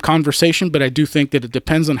be some conversation, but I do think that it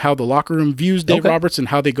depends on how the locker room views Dave Roberts and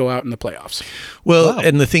how they go out in the playoffs. Well,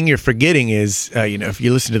 and the thing you're forgetting is, if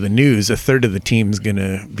you listen to the news, a third of the team's going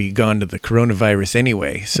to be gone to the coronavirus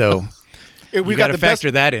anyway. So we've got to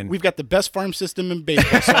factor that in. We've got the best farm system in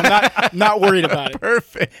baseball, so I'm not worried about it.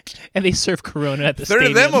 Perfect. And they serve Corona at the third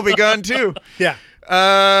stadium. of them will be gone too. Yeah.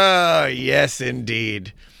 Yes,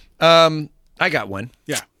 indeed. I got one.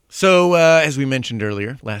 Yeah. So, as we mentioned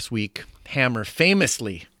earlier, last week, Hammer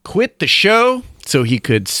famously quit the show so he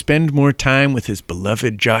could spend more time with his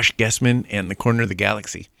beloved Josh Guessman and the Corner of the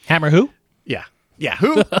Galaxy. Hammer who? Yeah. Yeah,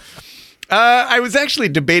 who? I was actually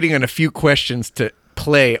debating on a few questions to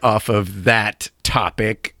play off of that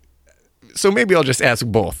topic, so maybe I'll just ask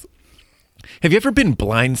both. Have you ever been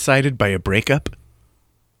blindsided by a breakup?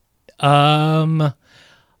 I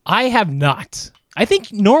have not. I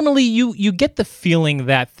think normally you get the feeling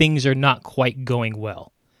that things are not quite going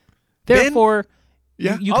well. Therefore,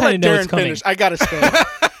 you kind of know it's coming. Finish. I got to stay.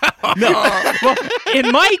 No. Well,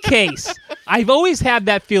 in my case, I've always had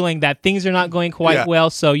that feeling that things are not going quite well.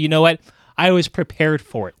 So you know what? I was prepared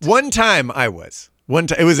for it. One time it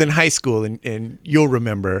was in high school, and you'll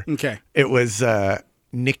remember. Okay. It was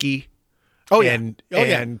Nikki. Oh yeah.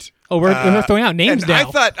 And we're throwing out names now.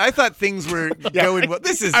 I thought things were going well.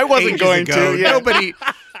 This is I wasn't going ago. to.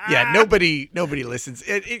 Yeah. Nobody listens.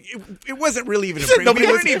 It wasn't really even a break. Nobody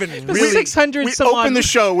we weren't even really. 600 We some opened odd. the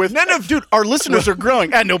show with dude. Our listeners are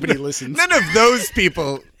growing, and nobody listens. None of those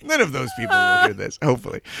people will hear this.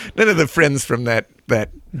 Hopefully, none of the friends from that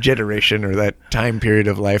generation or that time period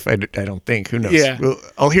of life. I don't think. Who knows? Yeah.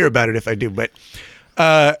 I'll hear about it if I do. But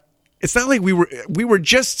it's not like we were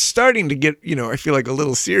just starting to get, I feel like a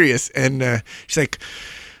little serious. And she's like,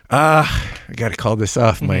 I got to call this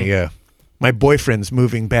off. My boyfriend's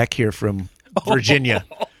moving back here from Virginia.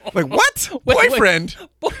 Like, what? Boyfriend?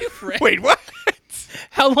 Wait, what?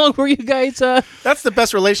 How long were you guys? That's the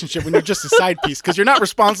best relationship when you're just a side piece because you're not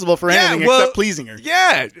responsible for anything except pleasing her.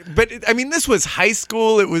 Yeah, but this was high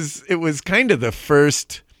school. It was kind of the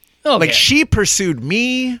first. Okay. Like she pursued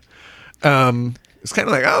me. It's kind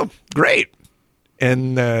of like, oh, great.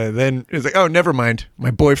 And then it was like, oh, never mind.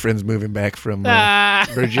 My boyfriend's moving back from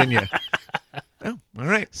Virginia. Oh, all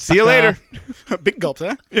right. See you later. Big gulps,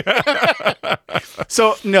 huh? Yeah.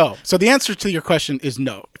 So, no. So the answer to your question is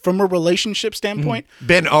no. From a relationship standpoint.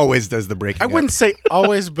 Ben always does the breaking I wouldn't say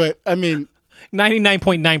always, but I mean.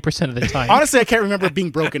 99.9% of the time. Honestly, I can't remember being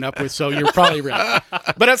broken up with, so you're probably right.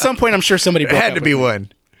 But at some point, I'm sure somebody broke up. There had to be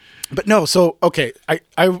one. But no, so, okay,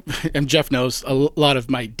 I and Jeff knows a lot of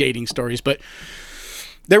my dating stories, but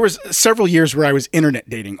there was several years where I was internet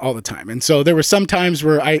dating all the time. And so there were some times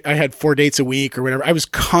where I had 4 dates a week or whatever. I was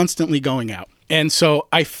constantly going out. And so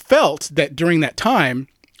I felt that during that time,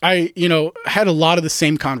 I, had a lot of the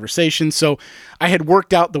same conversations. So I had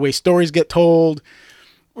worked out the way stories get told.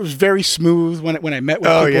 It was very smooth when I met with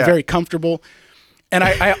people, very comfortable. And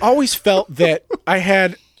I always felt that I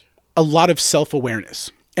had a lot of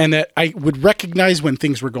self-awareness, and that I would recognize when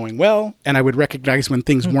things were going well, and I would recognize when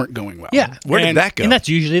things weren't going well. Yeah. Where did that go? And that's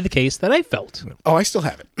usually the case that I felt. Oh, I still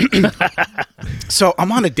have it. So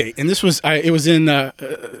I'm on a date, and this was it was in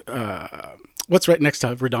what's right next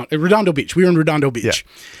to Redondo Beach. We were in Redondo Beach.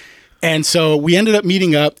 Yeah. And so we ended up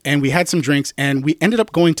meeting up, and we had some drinks, and we ended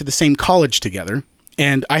up going to the same college together.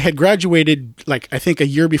 And I had graduated, like, I think a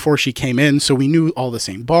year before she came in, so we knew all the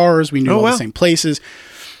same bars, we knew all the same places,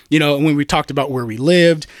 you know, and when we talked about where we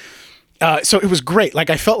lived. So it was great. Like,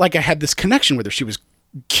 I felt like I had this connection with her. She was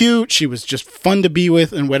cute, she was just fun to be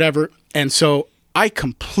with and whatever. And so I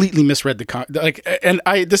completely misread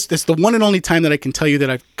this is the one and only time that I can tell you that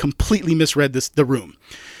I've completely misread the room.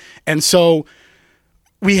 And so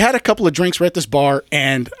we had a couple of drinks. We're at this bar,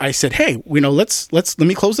 and I said, "Hey, you know, let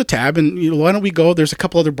me close the tab, and you know, why don't we go? There's a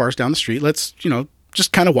couple other bars down the street. Let's, you know,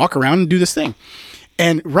 just kind of walk around and do this thing."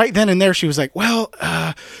 And right then and there, she was like, "Well,"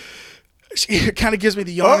 she kind of gives me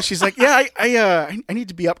the yawn. She's like, "Yeah, I need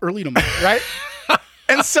to be up early tomorrow, right?"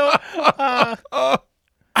 And so,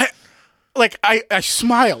 I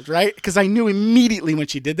smiled, right? Because I knew immediately when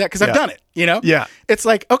she did that, because I've done it, you know? Yeah. It's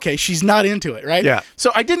like, okay, she's not into it, right? Yeah.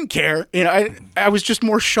 So I didn't care. You know, I was just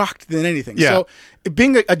more shocked than anything. Yeah. So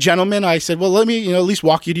being a gentleman, I said, well, let me, you know, at least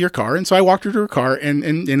walk you to your car. And so I walked her to her car,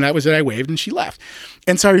 and that was it. I waved, and she left.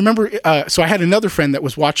 And so I remember, so I had another friend that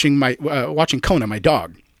was watching watching Kona, my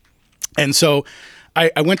dog. And so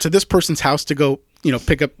I went to this person's house to go, you know,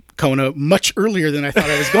 pick up Kona much earlier than I thought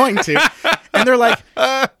I was going to. And they're like,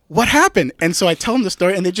 what happened? And so I tell them the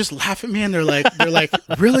story, and they just laugh at me, and they're like,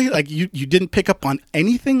 really? Like, you didn't pick up on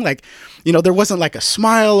anything? Like, you know, there wasn't like a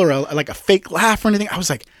smile or like a fake laugh or anything. I was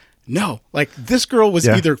like, no, like this girl was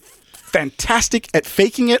either fantastic at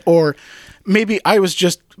faking it, or maybe I was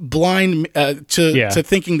just blind to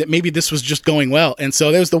thinking that maybe this was just going well. And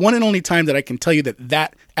so that was the one and only time that I can tell you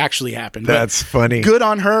that actually happened. That's funny. Good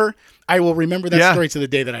on her. I will remember that story to the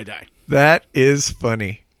day that I die. That is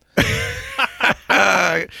funny.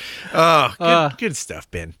 Good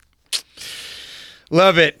stuff, Ben.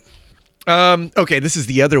 Love it. Okay, this is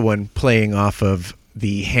the other one playing off of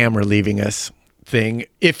the Hammer leaving us thing.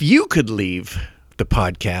 If you could leave the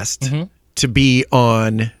podcast to be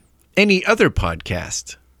on any other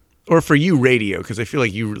podcast, or for you, radio, because I feel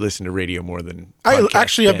like you listen to radio more than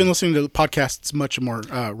podcasts. I've been listening to podcasts much more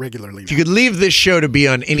regularly. If you could leave this show to be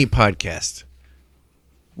on any podcast,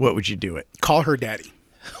 what would you do it? Call Her Daddy.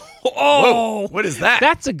 Oh, whoa, what is that?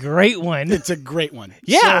 That's a great one. It's a great one.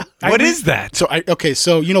 Yeah. So what is that? So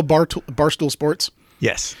you know Barstool Sports?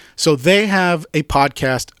 Yes. So they have a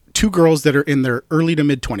podcast, two girls that are in their early to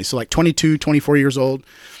mid 20s, so like 22, 24 years old.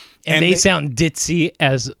 And they sound ditzy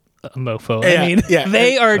as a mofo. I mean,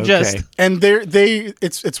 they are just... And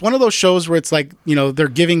it's one of those shows where it's like, you know, they're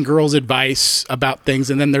giving girls advice about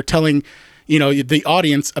things, and then they're telling, you know, the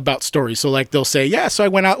audience about stories. So like they'll say, yeah, so I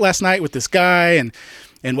went out last night with this guy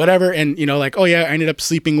and whatever, and you know, like, oh yeah, I ended up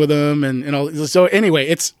sleeping with him, and all. So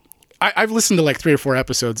anyway, I've listened to like 3 or 4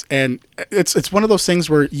 episodes, and it's one of those things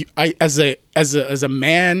where as a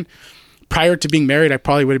man, prior to being married, I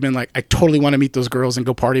probably would have been like, I totally want to meet those girls and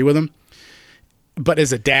go party with them. But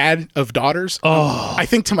as a dad of daughters, I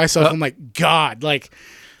think to myself, I'm like, God, like,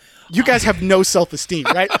 you guys have no self-esteem,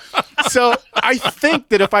 right? So I think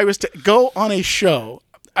that if I was to go on a show,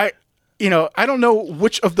 I don't know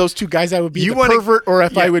which of those two guys I would be, pervert, or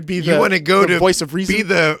if I would be the voice of reason. Be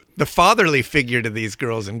the fatherly figure to these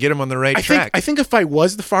girls and get them on the right track. I think if I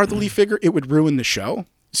was the fatherly figure, it would ruin the show.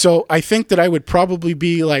 So I think that I would probably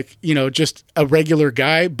be like, you know, just a regular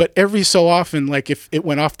guy, but every so often, like if it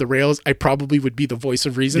went off the rails, I probably would be the voice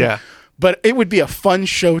of reason. Yeah. But it would be a fun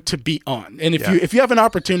show to be on. And if you have an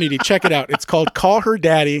opportunity, check it out. It's called Call Her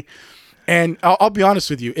Daddy. And I'll be honest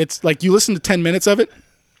with you. It's like you listen to 10 minutes of it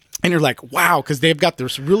and you're like, wow, because they've got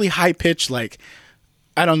this really high pitched, like,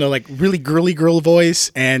 I don't know, like really girly girl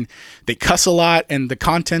voice, and they cuss a lot, and the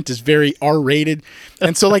content is very R-rated.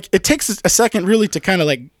 And so like it takes a second really to kind of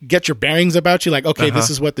like get your bearings about you, like, okay, this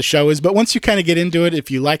is what the show is. But once you kind of get into it,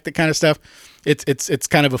 if you like the kind of stuff, it's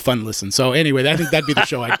kind of a fun listen. So anyway, I think that'd be the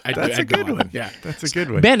show I'd That's a good one. Yeah. That's a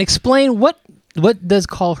good one. Ben, explain what does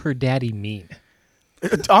Call Her Daddy mean?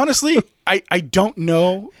 Honestly, I don't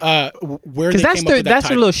know where they came up with that that's title.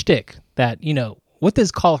 their little shtick. That, you know, what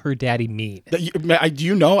does Call Her Daddy mean? Do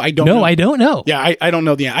you know? I don't know. No, I don't know. Yeah, I don't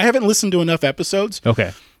know the. I haven't listened to enough episodes.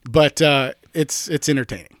 Okay, but it's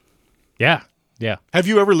entertaining. Yeah. Have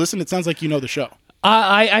you ever listened? It sounds like you know the show.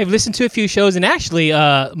 I've listened to a few shows, and actually,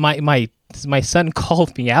 my son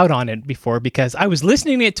called me out on it before because I was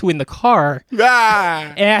listening to it in the car,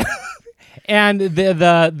 and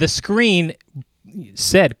the screen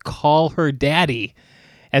said "Call Her Daddy,"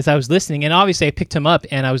 as I was listening, and obviously I picked him up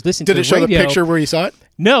and I was listening to the radio. Did it show the picture where you saw it?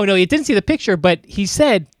 No, he didn't see the picture, but he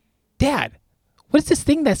said, "Dad, what is this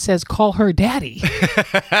thing that says call her daddy?"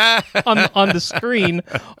 on the screen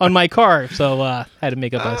on my car. So I had to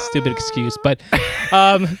make up a stupid excuse. But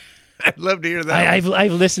I'd love to hear that.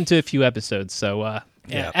 I've listened to a few episodes. So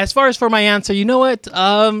yeah. As far as for my answer, you know what?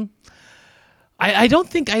 I don't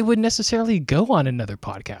think I would necessarily go on another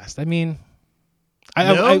podcast. I mean,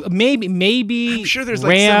 maybe I'm sure there's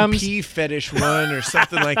Rams, like some pee fetish one or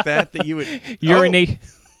something like that you would urinate.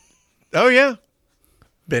 Oh yeah.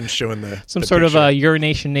 Ben showing some sort picture. Of a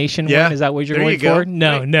urination nation one. Is that what you're going for?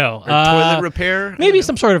 No, right. no. Or toilet repair. Maybe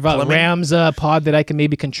some sort of Rams pod that I can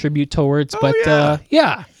maybe contribute towards. But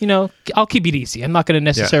yeah, I'll keep it easy. I'm not going to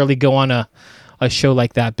necessarily go on a show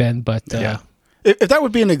like that, Ben. But if that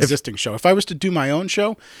would be an existing show, if I was to do my own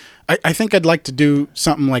show, I think I'd like to do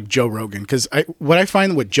something like Joe Rogan, because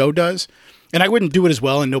what Joe does, and I wouldn't do it as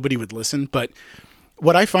well and nobody would listen, but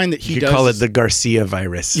what I find that he does, call it the Garcia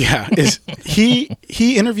virus. Yeah, is he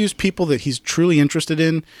interviews people that he's truly interested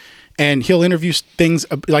in, and he'll interview things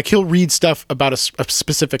like he'll read stuff about a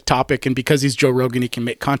specific topic, and because he's Joe Rogan, he can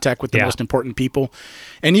make contact with the most important people,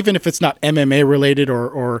 and even if it's not MMA related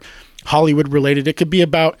or Hollywood related, it could be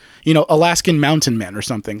about Alaskan mountain men or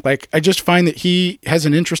something. Like, I just find that he has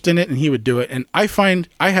an interest in it and he would do it, and I find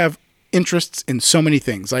I have interests in so many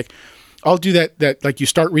things. Like, I'll do that like you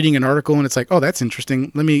start reading an article and it's like, oh, that's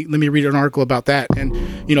interesting. Let me read an article about that. And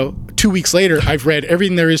 2 weeks later, I've read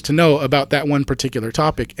everything there is to know about that one particular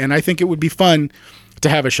topic. And I think it would be fun to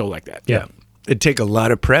have a show like that. Yeah. It'd take a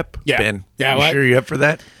lot of prep, Ben. Yeah. You sure you're up for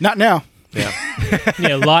that? Not now. Yeah.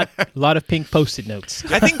 Yeah, a lot of pink Post-it notes.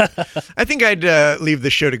 I think I'd leave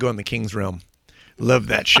the show to go on the King's Realm. Love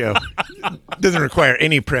that show. Doesn't require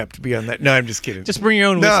any prep to be on that. No, I'm just kidding. Just bring your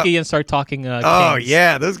own whiskey and start talking Oh, Kings.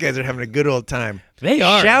 yeah. Those guys are having a good old time. They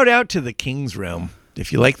are. Shout out to the King's Realm.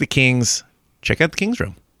 If you like the Kings, check out the King's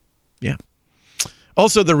Realm. Yeah.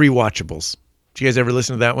 Also, the Rewatchables. Did you guys ever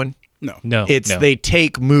listen to that one? No. They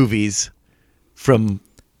take movies from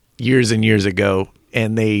years and years ago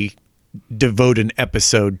and they devote an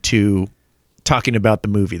episode to talking about the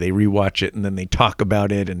movie. They rewatch it and then they talk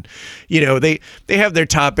about it, and they have their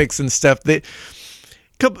topics and stuff.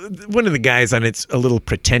 One of the guys on it's a little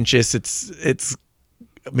pretentious. It's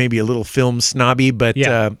maybe a little film snobby, but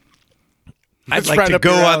I'd like to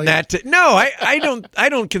go on that. No, I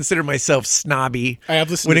don't consider myself snobby. I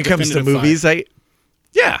have listened when to it comes to movies. I'm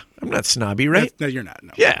not snobby, right? No, you're not.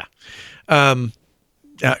 No. Yeah.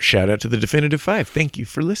 Shout out to the Definitive Five. Thank you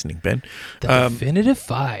for listening, Ben. The Definitive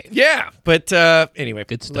Five. Yeah, but anyway,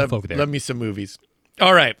 good stuff over there. Love me some movies.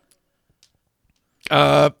 All right.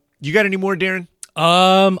 You got any more, Darren?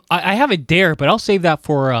 I have a dare, but I'll save that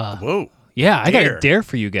for. Whoa. Yeah, I got a dare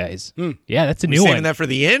for you guys. Yeah, that's a new one. Saving that for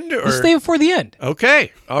the end, or we'll save it for the end.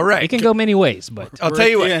 Okay. All right. It can go many ways, but I'll tell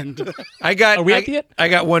you what. End. I got. Are we at the end? I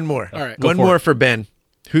got one more. All right. One more for Ben.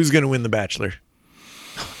 Who's going to win The Bachelor?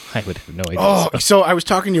 I would have no idea. Oh, so I was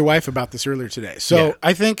talking to your wife about this earlier today. So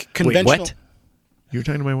I think conventional. Wait, what? You were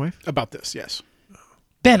talking to my wife about this? Yes.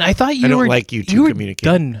 Ben, I thought you don't were like you two you were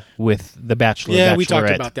communicating. done with The Bachelor. Yeah, we talked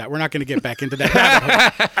about that. We're not going to get back into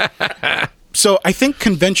that. So I think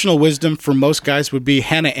conventional wisdom for most guys would be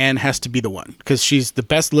Hannah Ann has to be the one, because she's the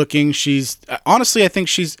best looking. She's honestly, I think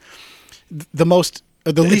she's the most.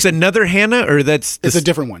 The least. It's another Hannah, or it's a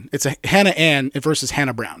different one. It's a Hannah Ann versus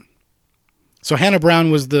Hannah Brown. So Hannah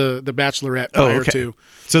Brown was the Bachelorette prior to.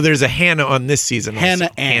 So there's a Hannah on this season. Hannah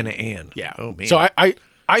also. Ann. Hannah Ann. Yeah. Oh man. So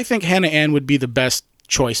I think Hannah Ann would be the best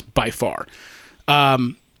choice by far.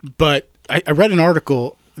 But I read an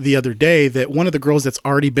article the other day that one of the girls that's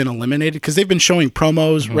already been eliminated, because they've been showing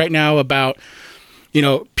promos right now about,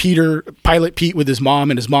 Pilot Pete with his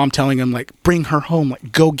mom, and his mom telling him, like, bring her home,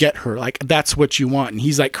 like, go get her, like, that's what you want. And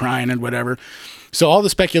he's like crying and whatever. So all the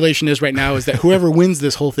speculation is right now is that whoever wins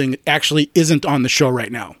this whole thing actually isn't on the show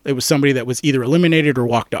right now. It was somebody that was either eliminated or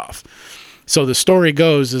walked off. So the story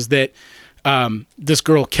goes is that this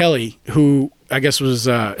girl, Kelly, who I guess was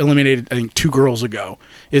eliminated, I think 2 girls ago,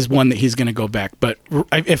 is one that he's going to go back. But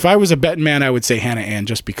if I was a betting man, I would say Hannah Ann,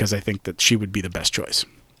 just because I think that she would be the best choice.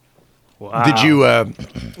 Wow. Did you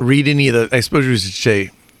read any of the, I suppose we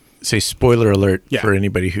should say spoiler alert for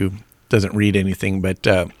anybody who doesn't read anything, but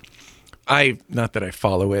not that I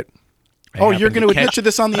follow it. You're going to admit to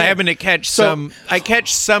this on the I air. happen to catch some. I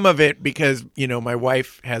catch some of it because my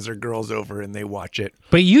wife has her girls over and they watch it.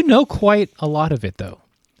 But quite a lot of it, though,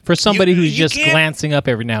 for somebody who's just glancing up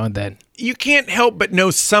every now and then. You can't help but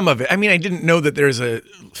know some of it. I mean, I didn't know that there's a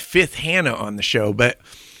 5th Hannah on the show, but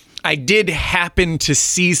I did happen to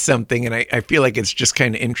see something, and I feel like it's just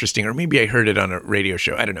kind of interesting, or maybe I heard it on a radio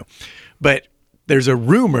show. I don't know. But there's a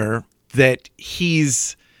rumor that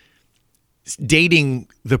he's dating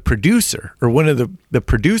the producer or one of the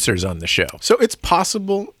producers on the show. So it's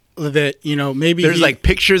possible that, maybe there's like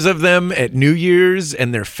pictures of them at New Year's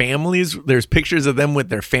and their families. There's pictures of them with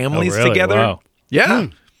their families together. Wow. Yeah.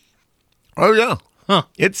 Oh yeah. Huh.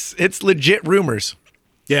 It's legit rumors.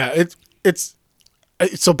 Yeah, it's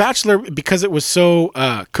so Bachelor, because it was so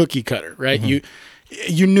cookie cutter, right? Mm-hmm.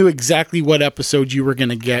 You knew exactly what episode you were going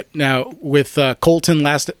to get. Now with Colton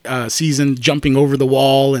last season jumping over the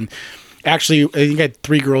wall, and actually I think he had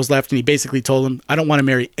 3 girls left, and he basically told them, "I don't want to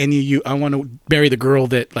marry any of you. I want to marry the girl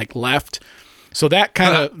that like left." So that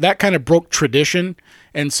kind of broke tradition.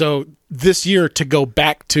 And so this year to go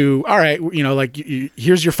back to, all right,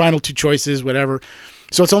 here's your final 2 choices, whatever.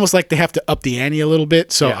 So it's almost like they have to up the ante a little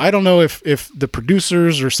bit. So I don't know if the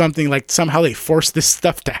producers or something, like somehow they force this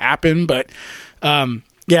stuff to happen. But I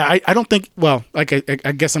don't think, well, like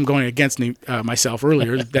I guess I'm going against myself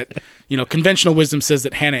earlier that, conventional wisdom says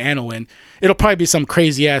that Hannah Ann will win. It'll probably be some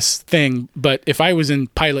crazy ass thing. But if I was in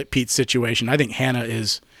Pilot Pete's situation, I think Hannah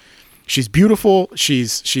she's beautiful.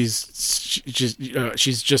 She's just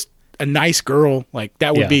a nice girl. Like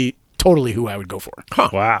that would be totally who I would go for. Huh.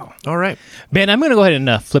 Wow. All right, Ben, I'm going to go ahead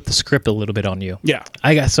and flip the script a little bit on you. Yeah.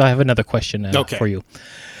 I have another question for you.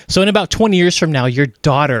 So in about 20 years from now, your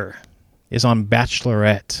daughter is on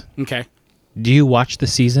Bachelorette. Okay. Do you watch the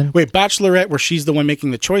season? Wait, Bachelorette where she's the one making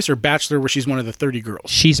the choice, or Bachelor where she's one of the 30 girls?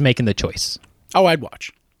 She's making the choice. Oh, I'd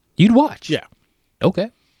watch. You'd watch? Yeah. Okay.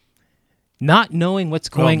 Not knowing what's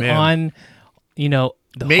going on,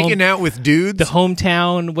 making out with dudes, the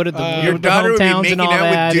hometown. What are the your daughter would be making out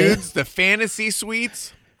with that? dudes, the fantasy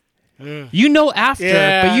suites. You know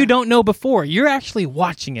after, but you don't know before. You're actually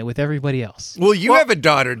watching it with everybody else. Well, you have a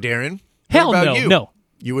daughter, Darren. Hell what about no, you? no.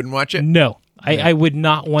 You wouldn't watch it? No, I would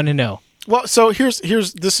not want to know. Well, so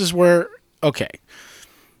this is where, okay,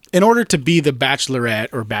 in order to be the Bachelorette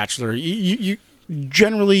or Bachelor, you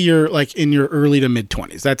generally you're like in your early to mid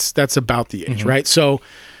 20s. That's about the age, right? So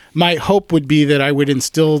my hope would be that I would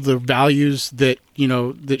instill the values that,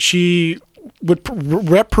 that she would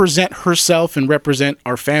represent herself and represent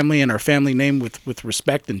our family and our family name with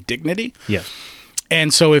respect and dignity. Yeah.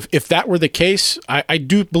 And so if that were the case, I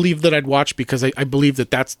do believe that I'd watch, because I believe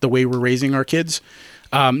that that's the way we're raising our kids.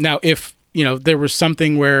 Now, if, there was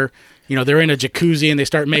something where, they're in a jacuzzi and they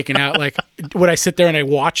start making out, like, would I sit there and I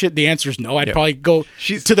watch it? The answer is no. I'd probably go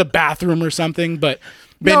to the bathroom or something. But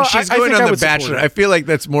Ben, no, she's going on The Bachelor. I feel like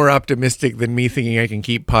that's more optimistic than me thinking I can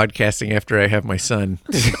keep podcasting after I have my son.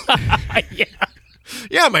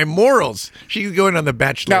 Yeah, my morals. She's going on The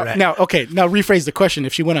Bachelorette. Now, rephrase the question.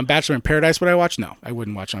 If she went on Bachelor in Paradise, would I watch? No, I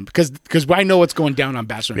wouldn't watch on, because I know what's going down on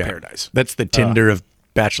Bachelor in Paradise. That's the Tinder of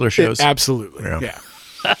Bachelor shows. Absolutely. Yeah.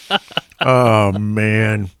 Oh,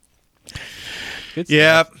 man.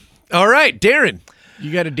 Yeah. All right, Darren,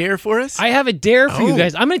 you got a dare for us? I have a dare for you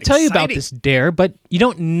guys. I'm going to tell you about this dare, but you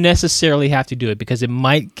don't necessarily have to do it because it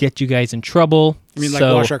might get you guys in trouble. You mean like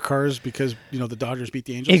wash our cars because, the Dodgers beat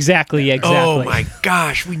the Angels? Exactly. Oh, my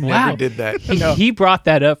gosh. We never did that. He brought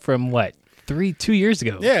that up from what? 2 years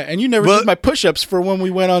ago. Yeah, and you never did my push-ups for when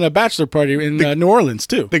we went on a bachelor party in New Orleans,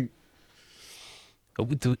 too.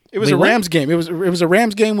 It was a Rams game. It was a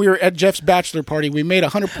Rams game. We were at Jeff's bachelor party. We made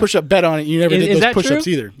 100 push-up bet on it. You never did those push-ups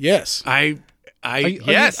either. Yes.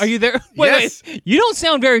 Yes. Are you there? Yes. Wait. You don't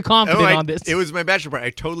sound very confident on this. It was my bachelor party. I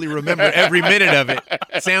totally remember every minute of it.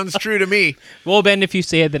 Sounds true to me. Well, Ben, if you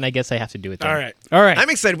say it, then I guess I have to do it then. All right. I'm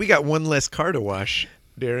excited. We got one less car to wash,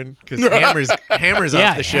 Darren, because Hammer's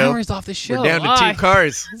off the show. Hammer's off the show. We're down to 2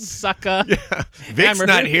 cars. Sucker. Yeah. Vic's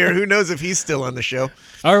not here. Who knows if he's still on the show?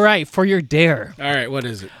 All right, for your dare. All right, what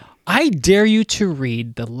is it? I dare you to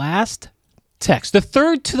read the last text, the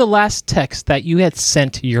third to the last text that you had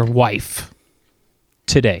sent your wife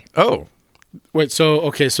today. Oh. Wait,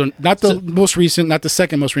 so not the most recent, not the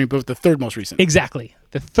second most recent, but the third most recent. Exactly.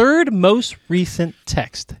 The third most recent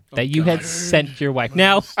text that you had sent your wife.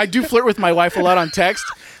 Now, I do flirt with my wife a lot on text,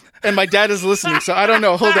 and my dad is listening, so I don't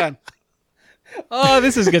know. Hold on. Oh,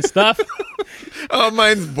 this is good stuff. Oh,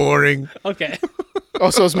 mine's boring. Okay. Oh,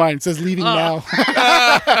 so is mine. It says leaving now.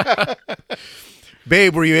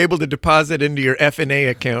 Babe, were you able to deposit into your F&A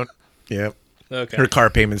account? Yep. Okay. Her car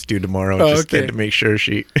payment's due tomorrow. Just had to make sure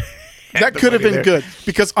she... That could have been good,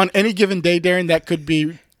 because on any given day, Darren, that could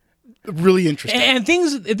be really interesting. And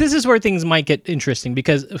this is where things might get interesting,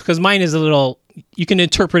 because mine is a little, you can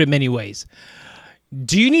interpret it many ways.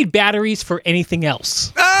 Do you need batteries for anything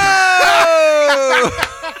else? Oh!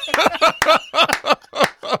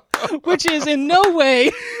 Which is in no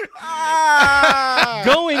way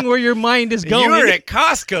Going where your mind is going. You were at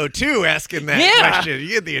Costco, too, asking that question. You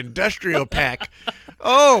get the industrial pack.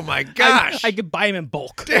 Oh, my gosh. I could buy them in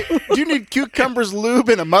bulk. Do you need cucumbers, lube,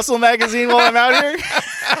 and a muscle magazine while I'm out here?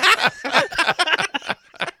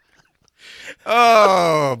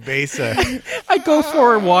 Oh, Besa. I go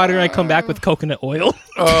for water and I come back with coconut oil.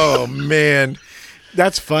 Oh, man.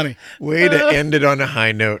 That's funny. Way to end it on a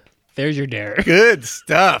high note. There's your dare. Good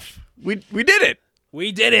stuff. We did it.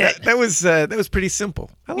 We did it. That was pretty simple.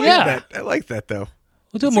 I like that. I like that, though.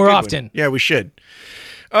 We'll do it more often. Yeah, we should.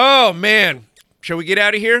 Oh, man. Shall we get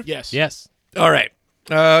out of here? Yes. All right.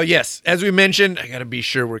 Yes. As we mentioned, I got to be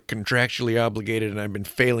sure we're contractually obligated, and I've been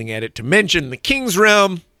failing at it, to mention The King's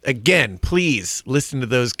Realm. Again, please listen to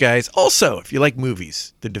those guys. Also, if you like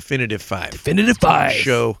movies, The Definitive Five. Definitive Five.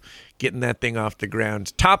 Show, getting that thing off the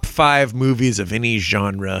ground. Top 5 movies of any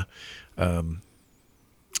genre.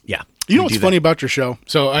 Yeah. You know what's funny about your show?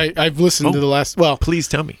 So I've listened to the last... Well, please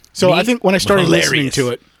tell me. So I think when I started listening to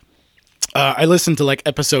it, I listened to like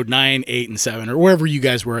episode 9, 8, and 7, or wherever you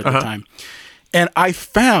guys were at the time. And I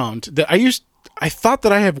found that I thought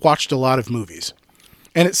that I have watched a lot of movies.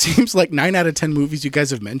 And it seems like 9 out of 10 movies you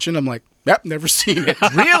guys have mentioned, I'm like, yep, never seen it.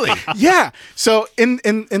 Really? Yeah. So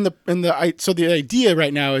the idea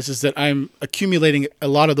right now is that I'm accumulating a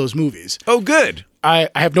lot of those movies. Oh, good. I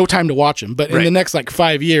have no time to watch them, but in the next like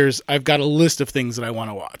 5 years, I've got a list of things that I want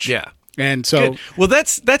to watch. Yeah. And so, good. Well,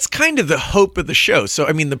 that's kind of the hope of the show. So,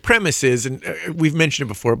 I mean, the premise is, and we've mentioned it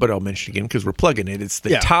before, but I'll mention it again because we're plugging it. It's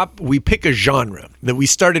the top. We pick a genre that we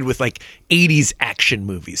started with, like 80s action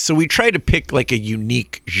movies. So we try to pick like a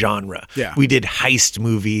unique genre. Yeah. We did heist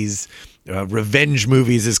movies. Revenge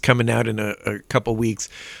movies is coming out in a couple weeks,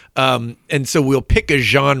 and so we'll pick a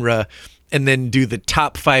genre and then do the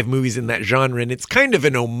top 5 movies in that genre, and it's kind of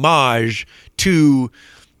an homage to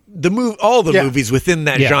all the movies within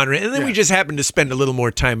that genre, and then we just happen to spend a little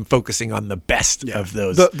more time focusing on the best of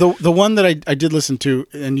those. The one that I did listen to,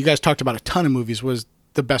 and you guys talked about a ton of movies, was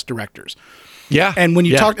the best directors. Yeah, and when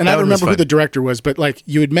you talked, and I don't remember who the director was, but like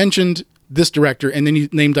you had mentioned this director, and then you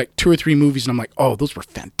named like 2 or 3 movies, and I'm like, oh, those were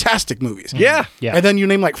fantastic movies. Yeah. And then you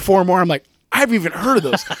named like 4 more. I'm like, I haven't even heard of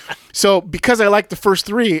those. So because I like the first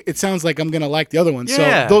 3, it sounds like I'm going to like the other ones.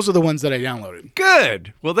 Yeah. So those are the ones that I downloaded.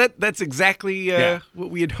 Good. Well, that's exactly what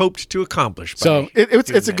we had hoped to accomplish. So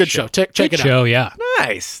it's a good show. Check it out. Show, yeah.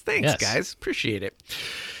 Nice. Thanks, guys. Appreciate it.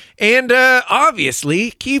 And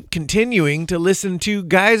obviously, keep continuing to listen to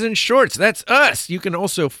Guys in Shorts. That's us. You can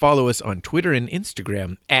also follow us on Twitter and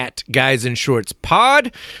Instagram at Guys in Shorts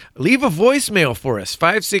Pod. Leave a voicemail for us,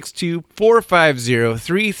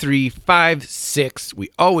 562-450-3356. We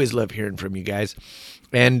always love hearing from you guys.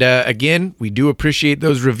 And again, we do appreciate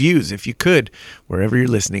those reviews. If you could, wherever you're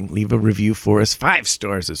listening, leave a review for us. 5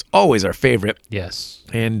 stars is always our favorite. Yes.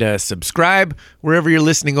 And subscribe wherever you're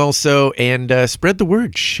listening also. And spread the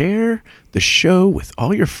word. Share the show with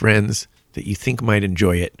all your friends that you think might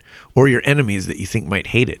enjoy it, or your enemies that you think might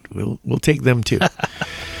hate it. We'll take them too.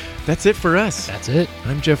 That's it for us. That's it.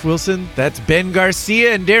 I'm Jeff Wilson. That's Ben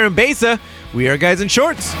Garcia and Darren Besa. We are Guys in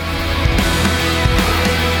Shorts.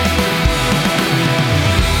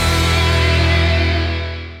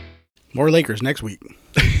 More Lakers next week.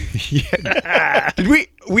 Did we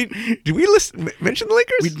mention the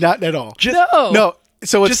Lakers? We not at all. No.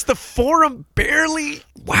 So it's just the forum barely.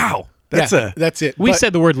 Wow. That's it. We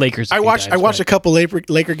said the word Lakers. I watched a couple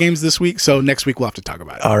Laker games this week, so next week we'll have to talk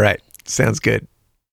about it. All right. Sounds good.